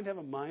your mind have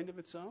a mind of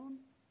its own?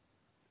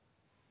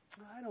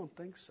 I don't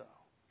think so.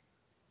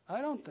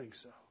 I don't think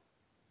so.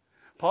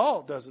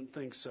 Paul doesn't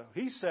think so.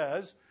 He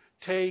says,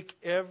 take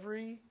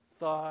every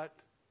thought,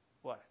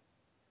 what?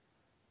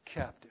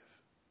 Captive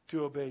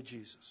to obey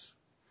Jesus.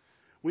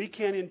 We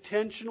can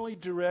intentionally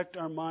direct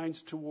our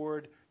minds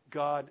toward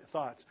God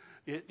thoughts.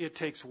 It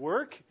takes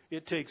work.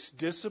 It takes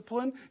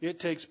discipline. It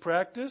takes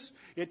practice.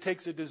 It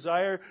takes a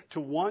desire to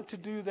want to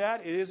do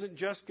that. It isn't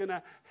just going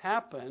to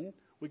happen.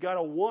 We got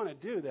to want to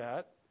do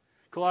that.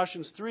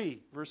 Colossians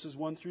 3, verses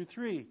 1 through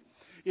 3.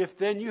 If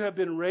then you have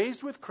been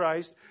raised with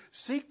Christ,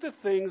 seek the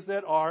things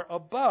that are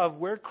above,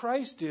 where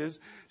Christ is,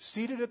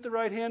 seated at the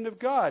right hand of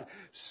God.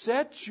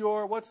 Set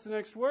your, what's the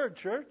next word,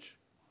 church?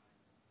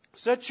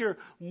 Set your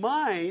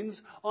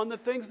minds on the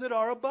things that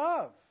are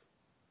above.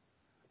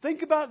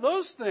 Think about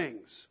those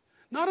things,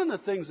 not on the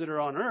things that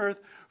are on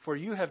earth, for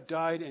you have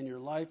died and your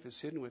life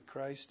is hidden with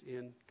Christ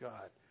in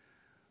God.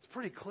 It's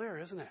pretty clear,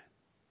 isn't it?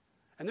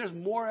 And there's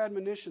more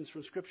admonitions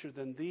from Scripture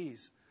than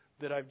these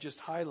that I've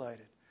just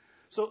highlighted.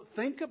 So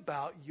think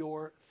about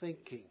your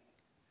thinking.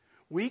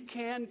 We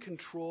can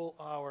control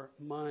our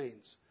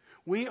minds.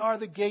 We are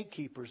the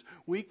gatekeepers.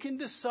 We can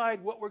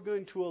decide what we're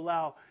going to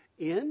allow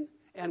in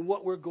and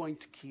what we're going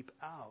to keep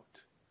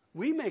out.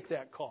 We make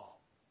that call.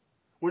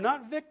 We're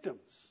not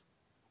victims.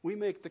 We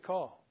make the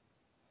call.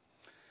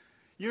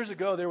 Years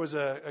ago, there was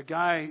a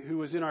guy who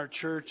was in our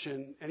church,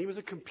 and he was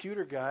a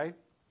computer guy.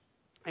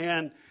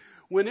 And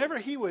whenever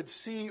he would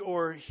see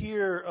or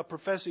hear a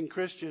professing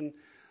Christian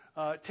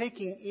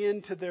taking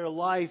into their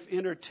life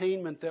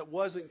entertainment that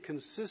wasn't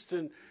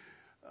consistent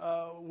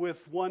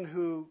with one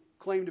who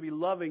claimed to be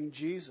loving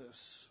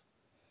Jesus,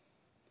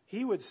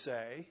 he would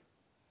say,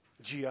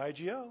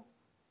 G-I-G-O.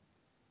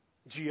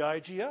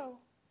 G-I-G-O.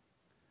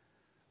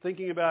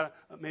 Thinking about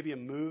maybe a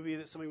movie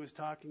that somebody was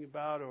talking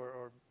about,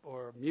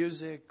 or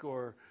music,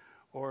 or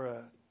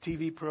a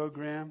TV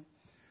program,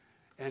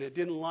 and it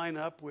didn't line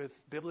up with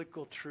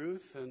biblical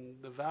truth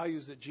and the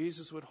values that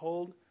Jesus would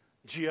hold.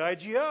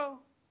 G-I-G-O.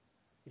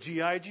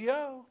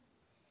 G-I-G-O.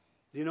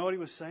 Do you know what he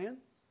was saying?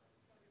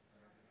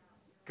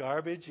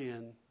 Garbage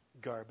in,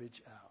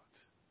 garbage out.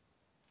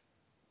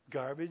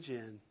 Garbage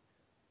in,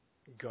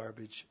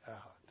 garbage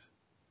out.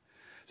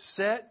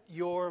 Set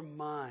your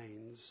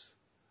minds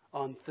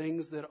on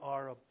things that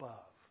are above.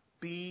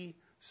 Be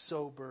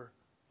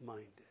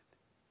sober-minded.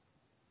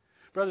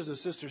 Brothers and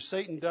sisters,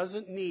 Satan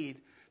doesn't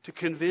need to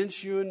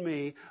convince you and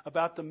me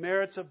about the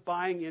merits of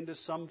buying into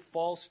some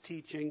false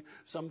teaching,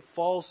 some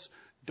false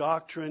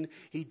doctrine.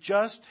 He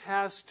just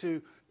has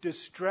to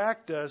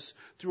distract us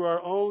through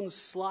our own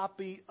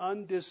sloppy,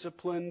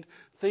 undisciplined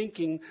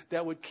thinking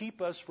that would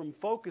keep us from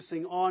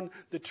focusing on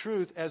the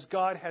truth as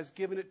God has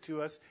given it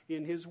to us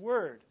in His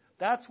Word.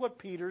 That's what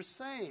Peter's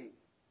saying.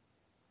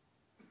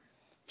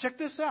 Check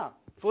this out.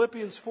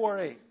 Philippians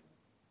 4:8.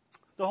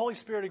 The Holy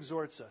Spirit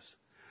exhorts us.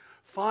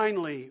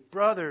 Finally,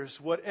 brothers,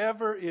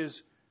 whatever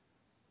is,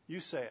 you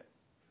say it,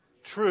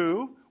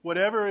 true,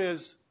 whatever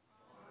is,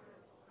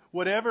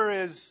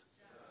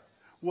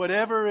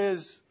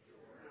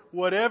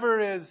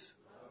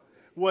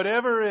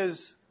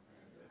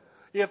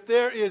 if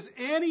there is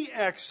any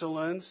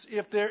excellence,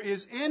 if there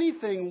is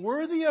anything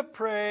worthy of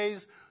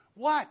praise,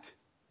 what?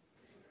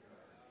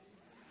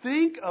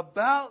 Think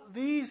about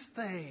these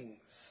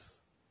things.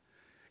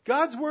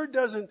 God's Word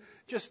doesn't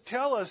just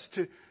tell us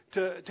to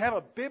have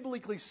a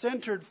biblically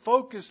centered,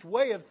 focused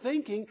way of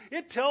thinking.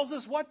 It tells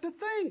us what to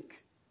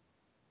think.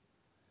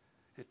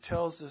 It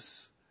tells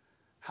us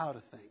how to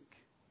think.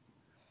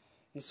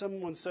 And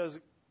someone says,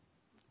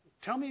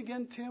 tell me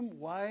again, Tim,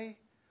 why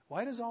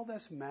does all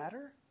this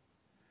matter?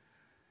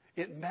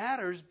 It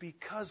matters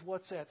because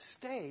what's at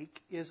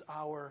stake is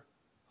our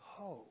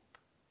hope.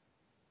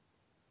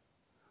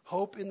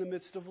 Hope in the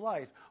midst of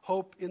life.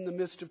 Hope in the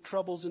midst of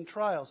troubles and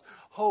trials.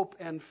 Hope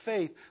and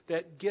faith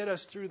that get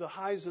us through the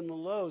highs and the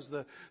lows,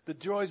 the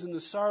joys and the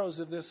sorrows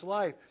of this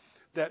life,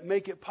 that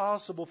make it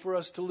possible for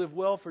us to live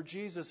well for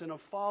Jesus in a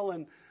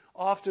fallen,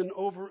 often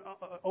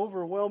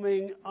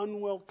overwhelming,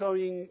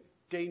 unwelcoming,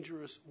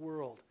 dangerous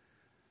world.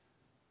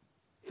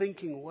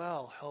 thinking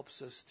well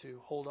helps us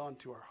to hold on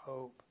to our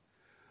hope.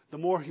 The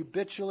more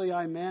habitually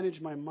I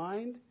manage my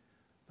mind,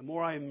 the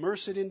more I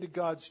immerse it into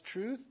God's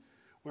truth,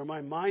 where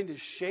my mind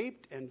is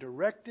shaped and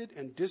directed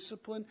and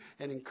disciplined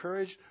and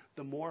encouraged,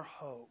 the more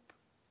hope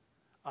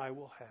I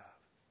will have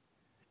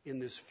in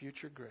this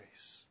future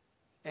grace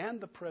and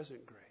the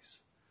present grace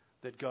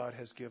that God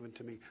has given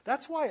to me.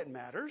 That's why it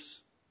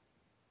matters.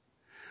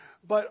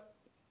 But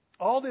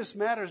all this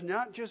matters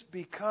not just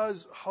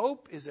because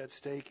hope is at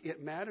stake.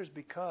 It matters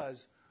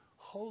because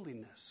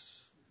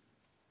holiness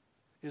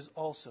is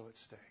also at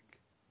stake.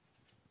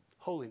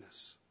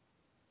 Holiness.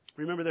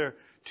 Remember, there are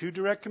two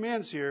direct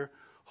commands here.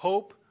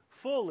 Hope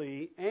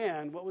fully,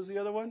 and what was the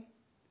other one?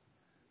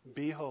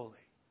 Be holy.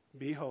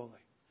 Be holy.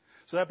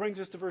 So that brings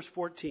us to verse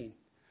 14.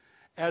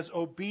 As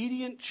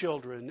obedient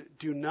children,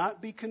 do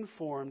not be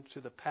conformed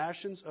to the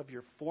passions of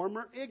your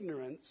former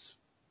ignorance,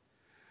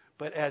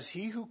 but as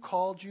he who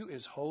called you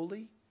is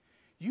holy,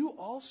 you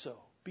also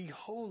be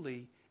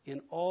holy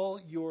in all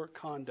your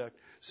conduct,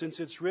 since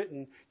it's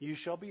written, you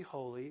shall be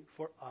holy,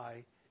 for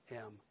I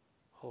am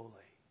holy.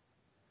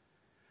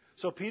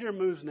 So Peter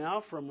moves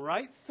now from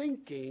right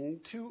thinking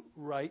to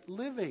right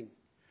living,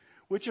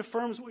 which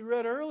affirms what we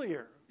read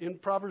earlier in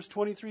Proverbs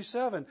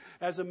 23:7.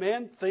 As a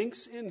man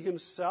thinks in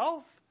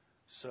himself,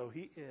 so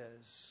he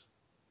is.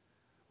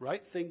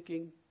 Right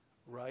thinking,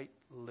 right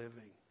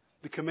living.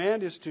 The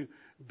command is to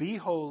be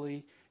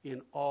holy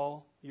in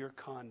all your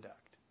conduct.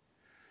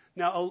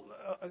 Now,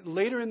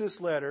 later in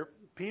this letter,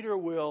 Peter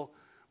will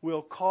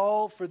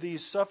call for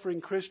these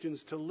suffering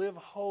Christians to live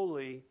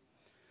holy,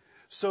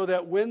 so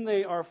that when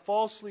they are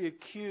falsely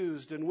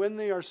accused and when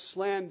they are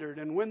slandered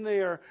and when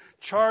they are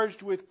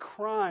charged with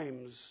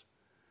crimes,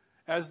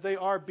 as they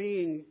are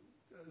being,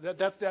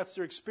 that's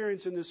their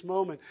experience in this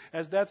moment,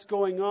 as that's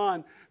going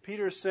on,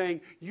 Peter is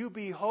saying, you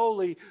be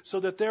holy so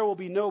that there will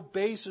be no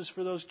basis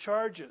for those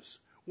charges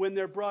when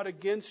they're brought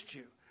against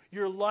you.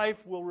 Your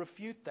life will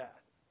refute that.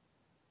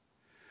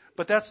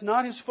 But that's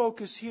not his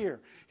focus here.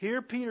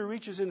 Here Peter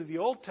reaches into the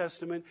Old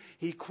Testament.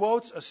 He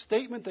quotes a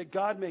statement that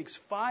God makes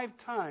 5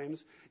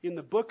 times in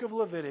the book of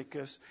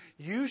Leviticus.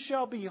 You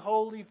shall be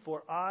holy,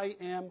 for I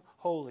am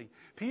holy.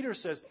 Peter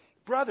says,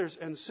 brothers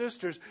and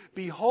sisters,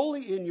 be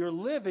holy in your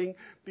living,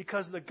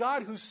 because the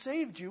God who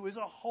saved you is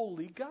a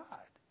holy God.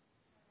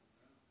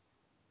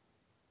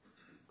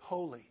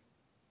 Holy.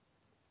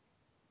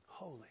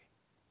 Holy.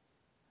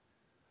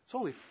 It's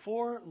only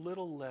 4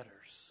 little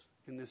letters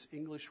in this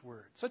English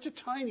word. Such a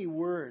tiny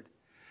word.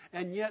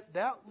 And yet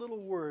that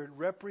little word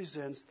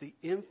represents the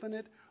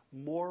infinite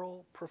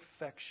moral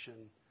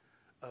perfection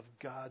of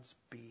God's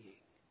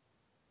being.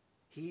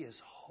 He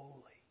is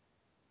holy.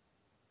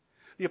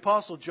 The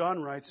Apostle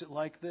John writes it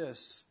like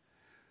this.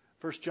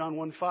 1 John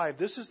 1:5.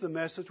 This is the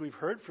message we've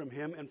heard from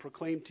him and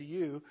proclaimed to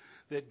you,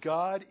 that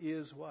God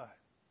is what?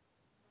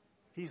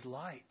 He's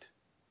light.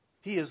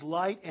 He is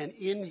light, and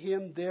in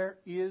him there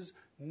is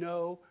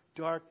no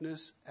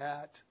darkness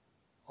at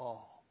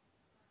all.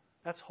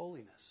 That's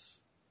holiness.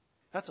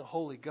 That's a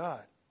holy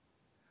God.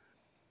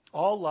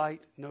 All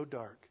light, no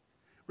dark.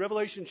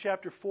 Revelation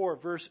chapter 4,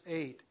 verse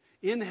 8.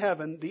 In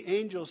heaven, the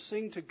angels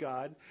sing to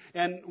God,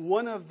 and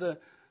one of the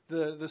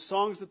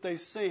songs that they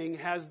sing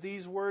has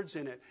these words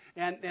in it.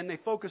 And they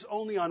focus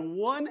only on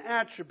one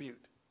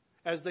attribute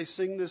as they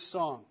sing this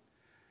song.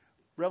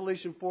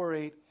 Revelation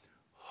 4:8.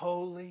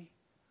 Holy,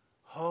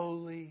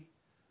 holy,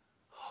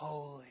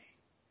 holy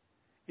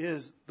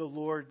is the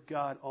Lord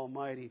God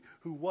Almighty,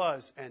 who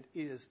was and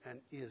is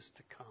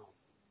to come.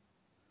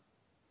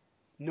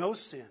 No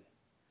sin.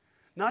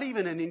 Not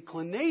even an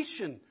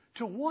inclination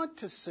to want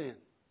to sin.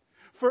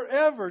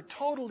 Forever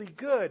totally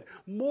good,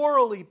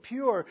 morally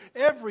pure,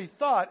 every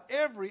thought,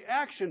 every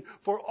action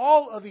for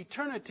all of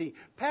eternity,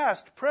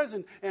 past,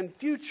 present, and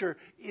future,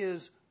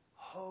 is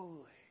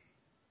holy.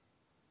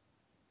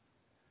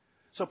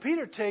 So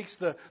Peter takes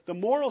the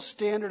moral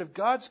standard of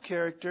God's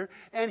character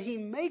and he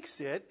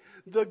makes it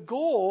the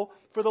goal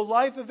for the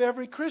life of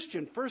every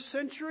Christian, first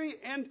century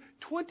and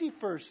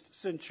 21st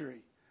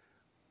century.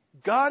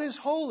 God is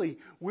holy.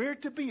 We're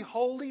to be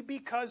holy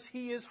because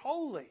he is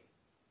holy.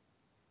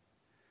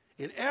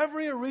 In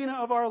every arena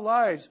of our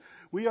lives,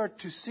 we are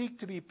to seek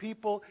to be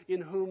people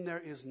in whom there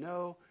is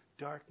no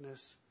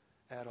darkness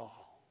at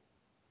all.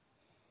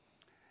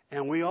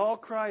 And we all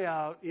cry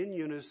out in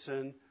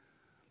unison,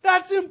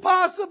 that's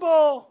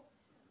impossible!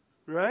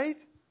 Right?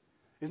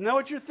 Isn't that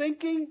what you're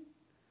thinking?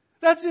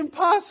 That's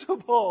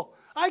impossible.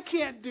 I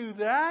can't do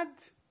that.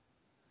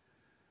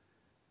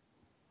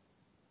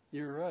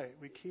 You're right,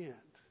 we can't.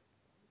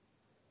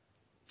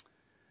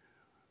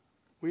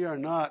 We are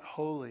not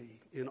holy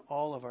in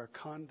all of our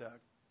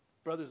conduct.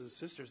 Brothers and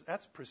sisters,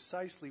 that's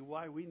precisely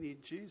why we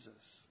need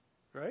Jesus,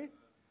 right?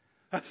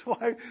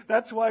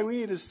 That's why we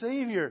need a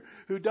Savior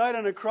who died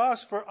on a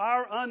cross for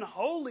our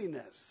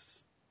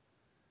unholiness.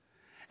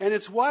 And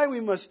it's why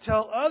we must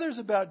tell others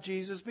about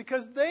Jesus,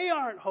 because they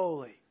aren't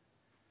holy.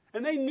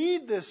 And they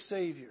need this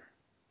Savior,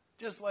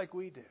 just like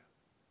we do.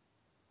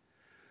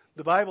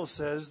 The Bible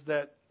says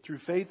that through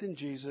faith in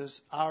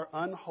Jesus, our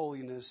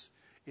unholiness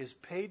is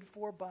paid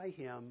for by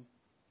him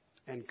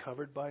and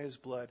covered by his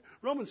blood.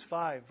 Romans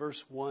 5,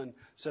 verse 1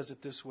 says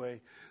it this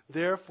way.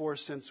 Therefore,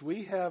 since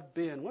we have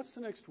been, what's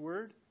the next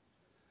word?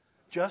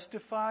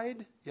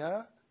 Justified,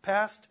 yeah?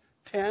 Past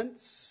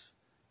tense,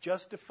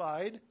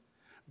 justified.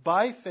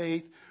 By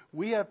faith,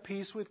 we have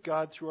peace with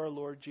God through our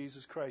Lord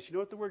Jesus Christ. You know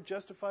what the word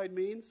justified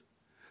means?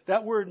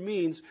 That word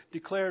means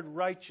declared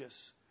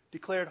righteous,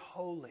 declared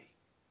holy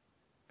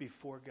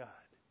before God.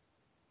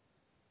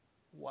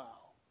 Wow.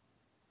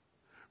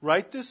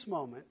 Right this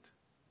moment,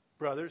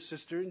 brother,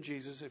 sister in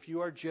Jesus, if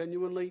you are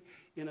genuinely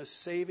in a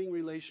saving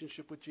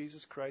relationship with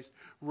Jesus Christ,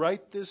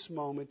 right this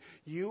moment,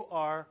 you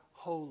are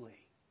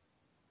holy.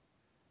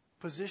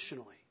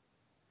 Positionally.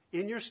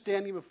 In your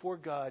standing before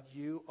God,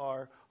 you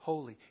are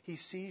holy. He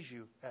sees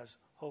you as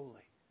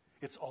holy.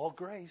 It's all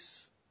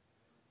grace.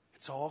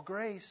 It's all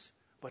grace,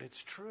 but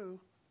it's true.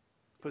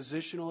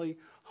 Positionally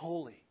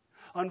holy.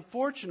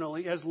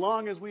 Unfortunately, as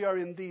long as we are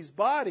in these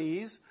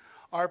bodies,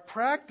 our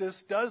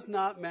practice does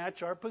not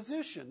match our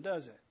position,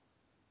 does it?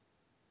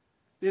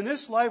 In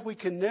this life, we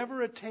can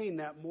never attain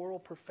that moral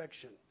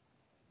perfection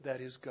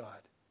that is God.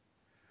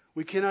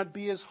 We cannot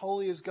be as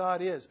holy as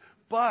God is.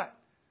 But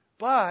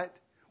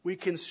we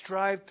can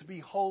strive to be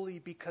holy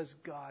because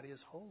God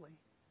is holy.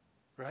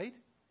 Right?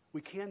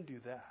 We can do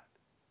that.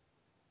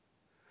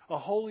 A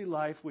holy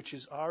life, which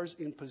is ours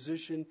in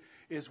position,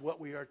 is what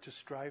we are to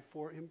strive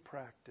for in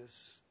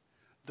practice,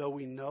 though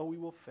we know we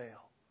will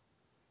fail.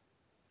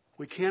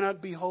 We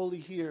cannot be holy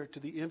here to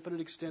the infinite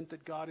extent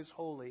that God is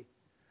holy,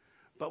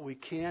 but we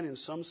can, in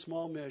some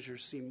small measure,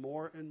 see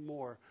more and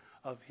more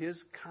of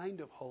His kind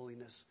of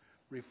holiness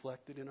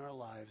reflected in our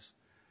lives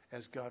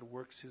as God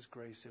works His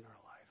grace in our life.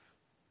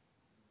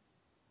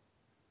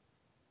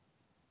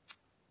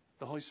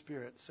 The Holy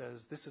Spirit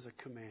says this is a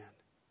command.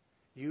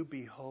 You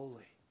be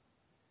holy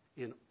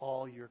in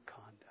all your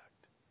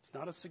conduct. It's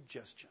not a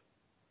suggestion.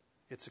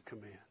 It's a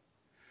command.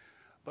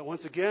 But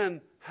once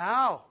again,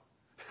 how?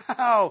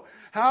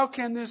 How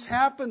can this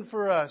happen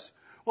for us?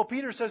 Well,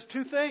 Peter says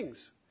two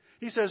things.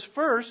 He says,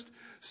 first,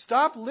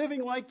 stop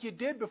living like you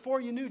did before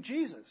you knew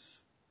Jesus.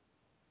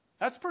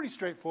 That's pretty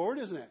straightforward,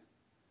 isn't it?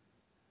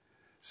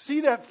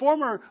 See that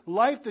former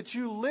life that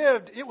you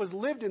lived, it was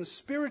lived in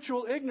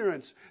spiritual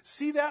ignorance.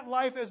 See that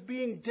life as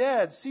being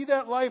dead. See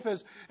that life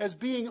as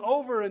being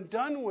over and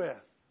done with.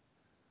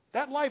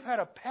 That life had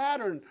a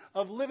pattern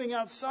of living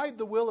outside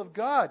the will of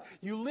God.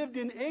 You lived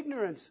in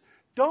ignorance.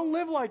 Don't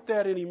live like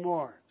that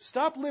anymore.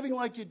 Stop living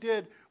like you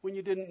did when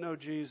you didn't know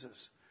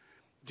Jesus.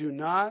 Do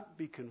not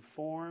be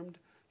conformed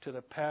to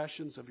the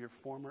passions of your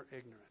former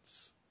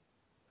ignorance.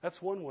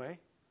 That's one way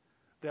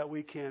that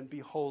we can be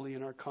holy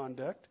in our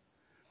conduct.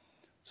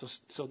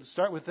 So to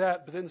start with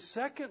that. But then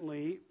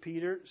secondly,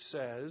 Peter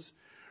says,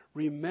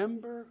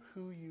 remember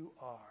who you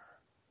are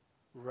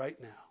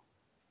right now.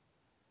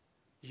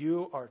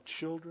 You are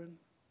children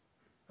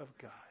of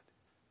God.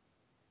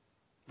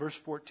 Verse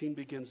 14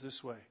 begins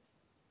this way.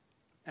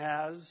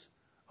 As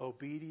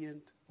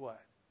obedient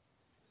what?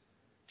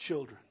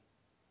 Children.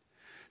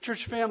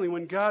 Church family,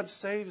 when God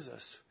saves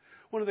us,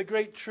 one of the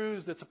great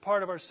truths that's a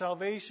part of our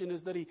salvation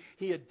is that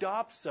He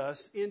adopts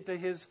us into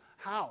His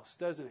house,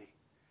 doesn't He?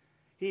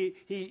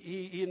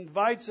 He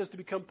invites us to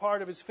become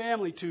part of His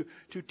family,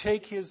 to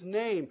take His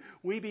name.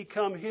 We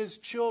become His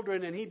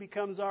children, and He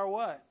becomes our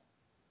what?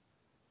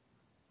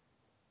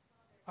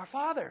 Our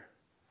Father.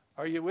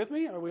 Are you with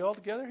me? Are we all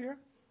together here?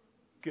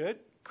 Good.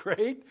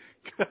 Great.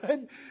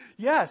 Good.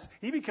 Yes,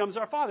 He becomes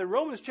our Father.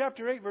 Romans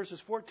chapter 8,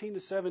 verses 14 to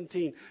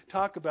 17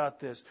 talk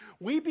about this.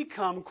 We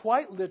become,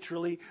 quite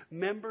literally,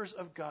 members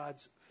of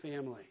God's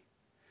family.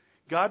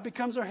 God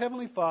becomes our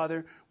Heavenly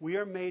Father. We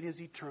are made His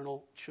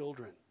eternal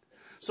children.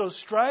 So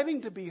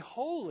striving to be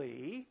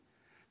holy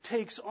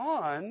takes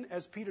on,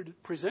 as Peter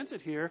presents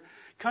it here,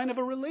 kind of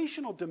a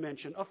relational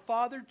dimension, a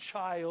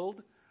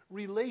father-child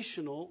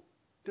relational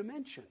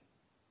dimension.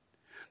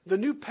 The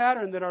new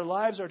pattern that our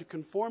lives are to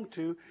conform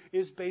to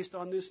is based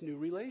on this new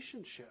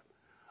relationship.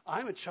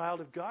 I'm a child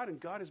of God, and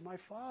God is my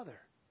Father.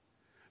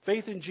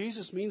 Faith in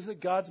Jesus means that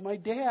God's my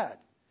dad.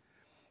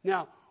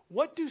 Now,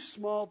 what do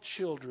small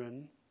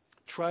children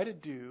try to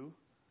do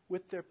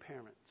with their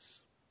parents?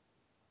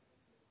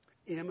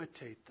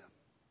 Imitate them.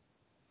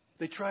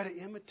 They try to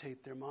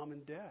imitate their mom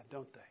and dad,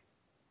 don't they?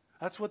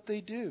 That's what they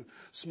do.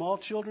 Small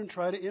children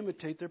try to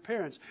imitate their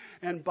parents.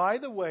 And by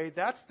the way,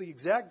 that's the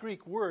exact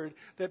Greek word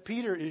that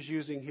Peter is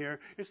using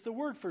here. It's the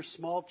word for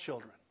small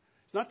children.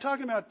 He's not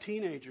talking about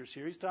teenagers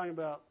here. He's talking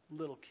about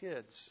little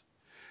kids.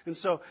 And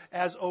so,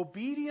 as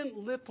obedient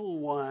little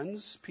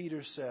ones,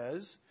 Peter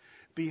says,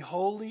 be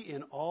holy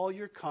in all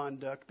your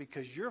conduct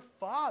because your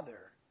Father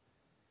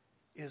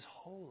is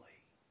holy.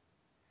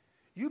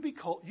 You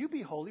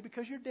be holy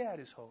because your dad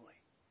is holy.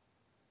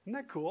 Isn't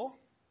that cool?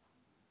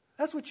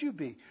 That's what you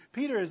be.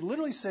 Peter is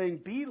literally saying,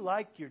 be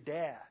like your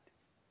dad.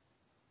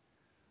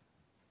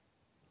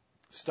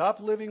 Stop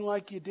living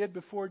like you did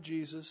before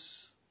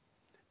Jesus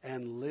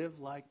and live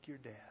like your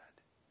dad.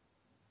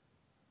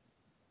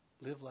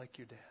 Live like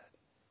your dad.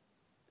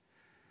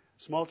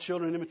 Small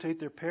children imitate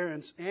their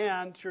parents,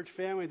 and church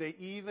family, they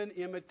even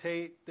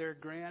imitate their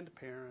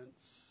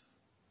grandparents.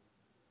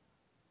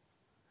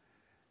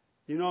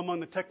 You know, among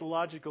the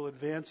technological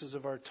advances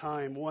of our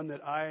time, one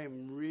that I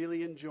am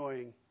really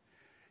enjoying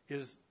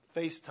is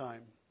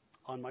FaceTime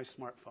on my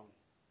smartphone.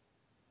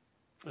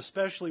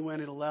 Especially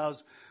when it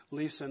allows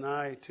Lisa and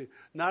I to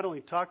not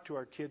only talk to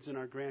our kids and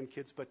our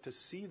grandkids, but to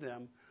see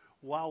them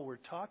while we're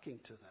talking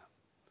to them.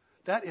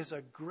 That is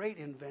a great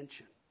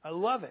invention. I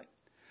love it.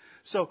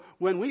 So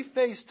when we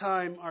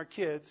FaceTime our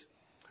kids,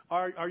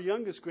 our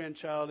youngest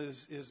grandchild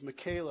is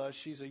Michaela.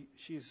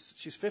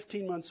 She's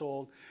 15 months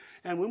old.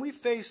 And when we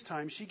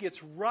FaceTime, she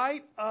gets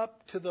right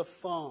up to the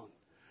phone.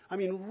 I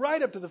mean,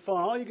 right up to the phone.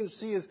 All you can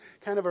see is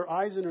kind of her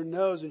eyes and her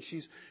nose, and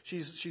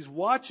she's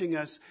watching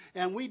us.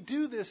 And we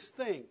do this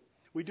thing.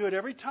 We do it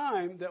every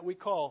time that we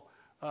call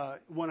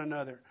one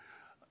another.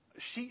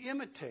 She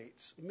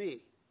imitates me.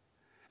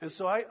 And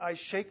so I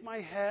shake my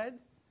head,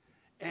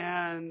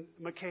 and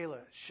Michaela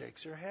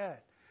shakes her head.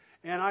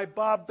 And I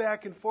bob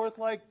back and forth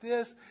like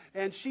this,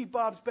 and she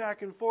bobs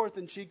back and forth,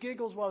 and she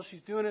giggles while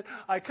she's doing it.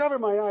 I cover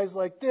my eyes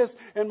like this,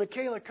 and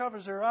Michaela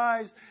covers her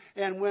eyes.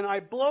 And when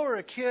I blow her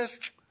a kiss,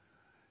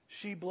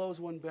 she blows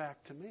one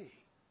back to me.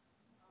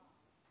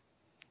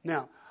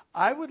 Now,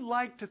 I would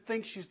like to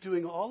think she's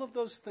doing all of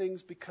those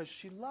things because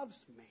she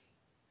loves me.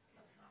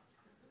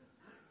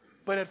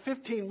 But at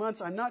 15 months,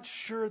 I'm not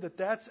sure that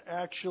that's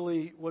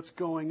actually what's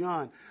going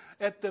on.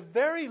 At the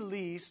very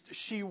least,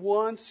 she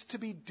wants to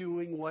be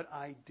doing what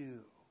I do.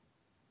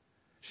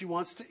 She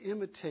wants to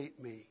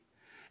imitate me.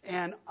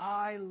 And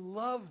I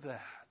love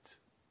that.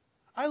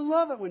 I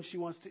love it when she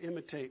wants to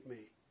imitate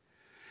me.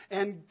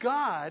 And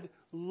God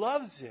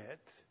loves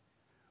it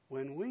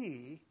when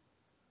we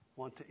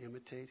want to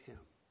imitate Him.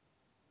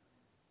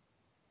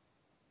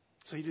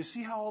 So you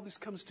see how all this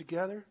comes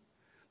together?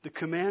 The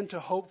command to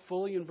hope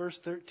fully in verse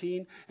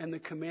 13 and the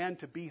command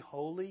to be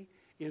holy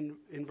in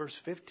verse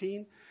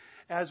 15.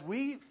 As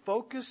we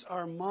focus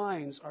our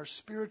minds, our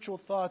spiritual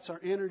thoughts, our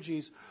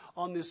energies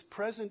on this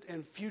present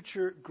and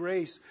future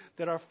grace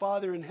that our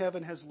Father in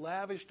heaven has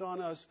lavished on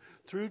us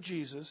through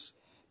Jesus,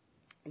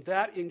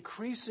 that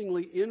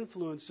increasingly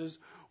influences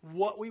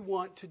what we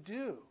want to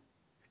do.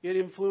 It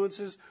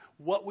influences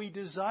what we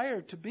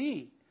desire to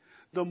be.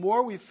 The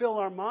more we fill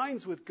our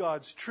minds with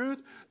God's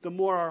truth, the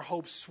more our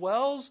hope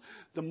swells,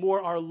 the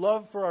more our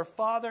love for our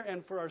Father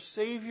and for our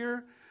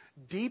Savior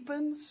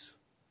deepens.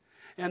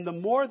 And the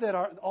more that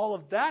all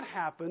of that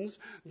happens,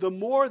 the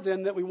more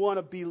then that we want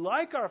to be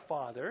like our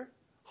Father,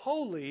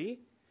 holy,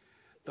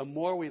 the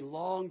more we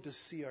long to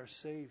see our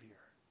Savior,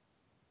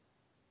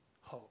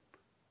 hope.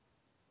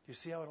 You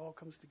see how it all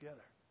comes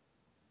together?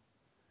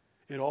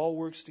 It all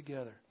works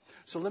together.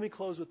 So let me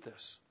close with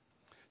this.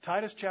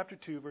 Titus chapter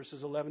 2,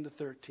 verses 11 to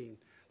 13.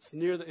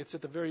 It's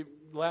at the very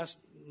last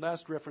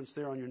reference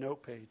there on your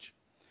note page.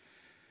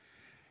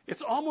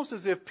 It's almost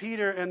as if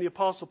Peter and the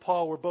Apostle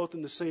Paul were both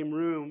in the same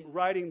room,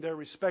 writing their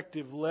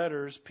respective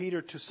letters,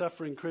 Peter to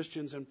suffering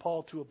Christians and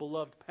Paul to a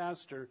beloved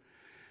pastor,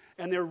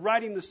 and they're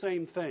writing the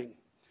same thing.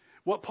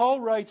 What Paul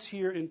writes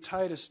here in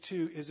Titus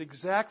 2 is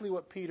exactly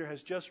what Peter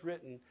has just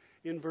written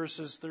in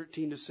verses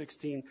 13 to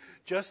 16,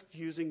 just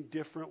using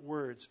different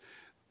words.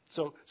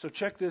 So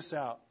check this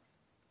out.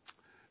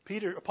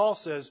 Paul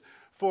says,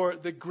 "For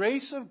the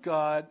grace of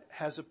God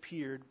has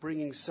appeared,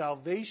 bringing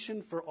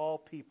salvation for all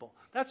people."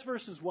 That's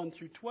verses 1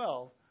 through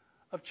 12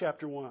 of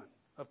chapter 1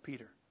 of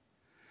Peter.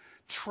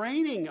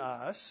 Training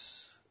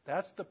us,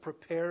 that's the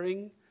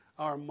preparing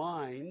our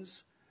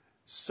minds,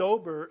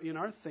 sober in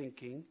our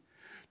thinking,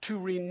 to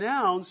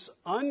renounce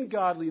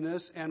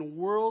ungodliness and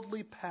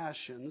worldly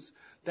passions,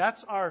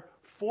 that's our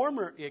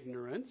former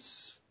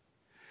ignorance,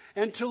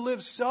 and to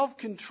live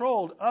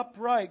self-controlled,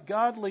 upright,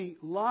 godly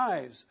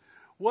lives.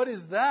 What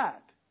is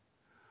that?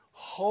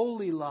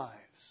 Holy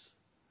lives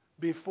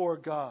before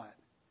God.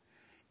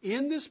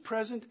 In this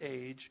present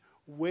age,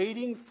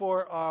 waiting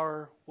for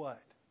our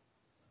what?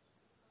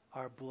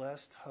 Our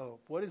blessed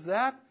hope. What is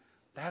that?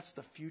 That's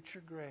the future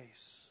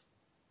grace.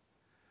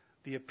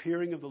 The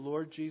appearing of the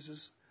Lord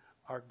Jesus,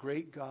 our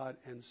great God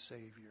and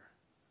Savior.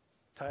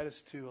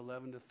 Titus 2,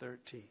 11 to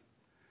 13.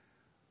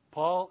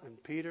 Paul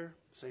and Peter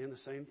saying the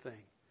same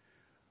thing.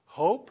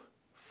 Hope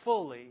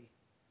fully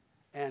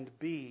and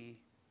be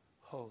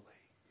holy.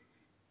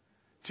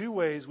 Two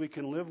ways we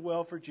can live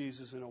well for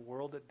Jesus in a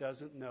world that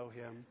doesn't know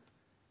Him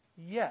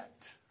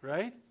yet,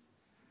 right?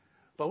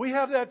 But we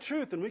have that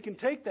truth, and we can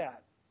take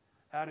that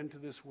out into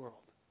this world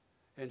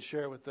and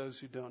share it with those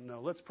who don't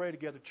know. Let's pray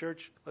together,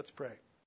 church. Let's pray.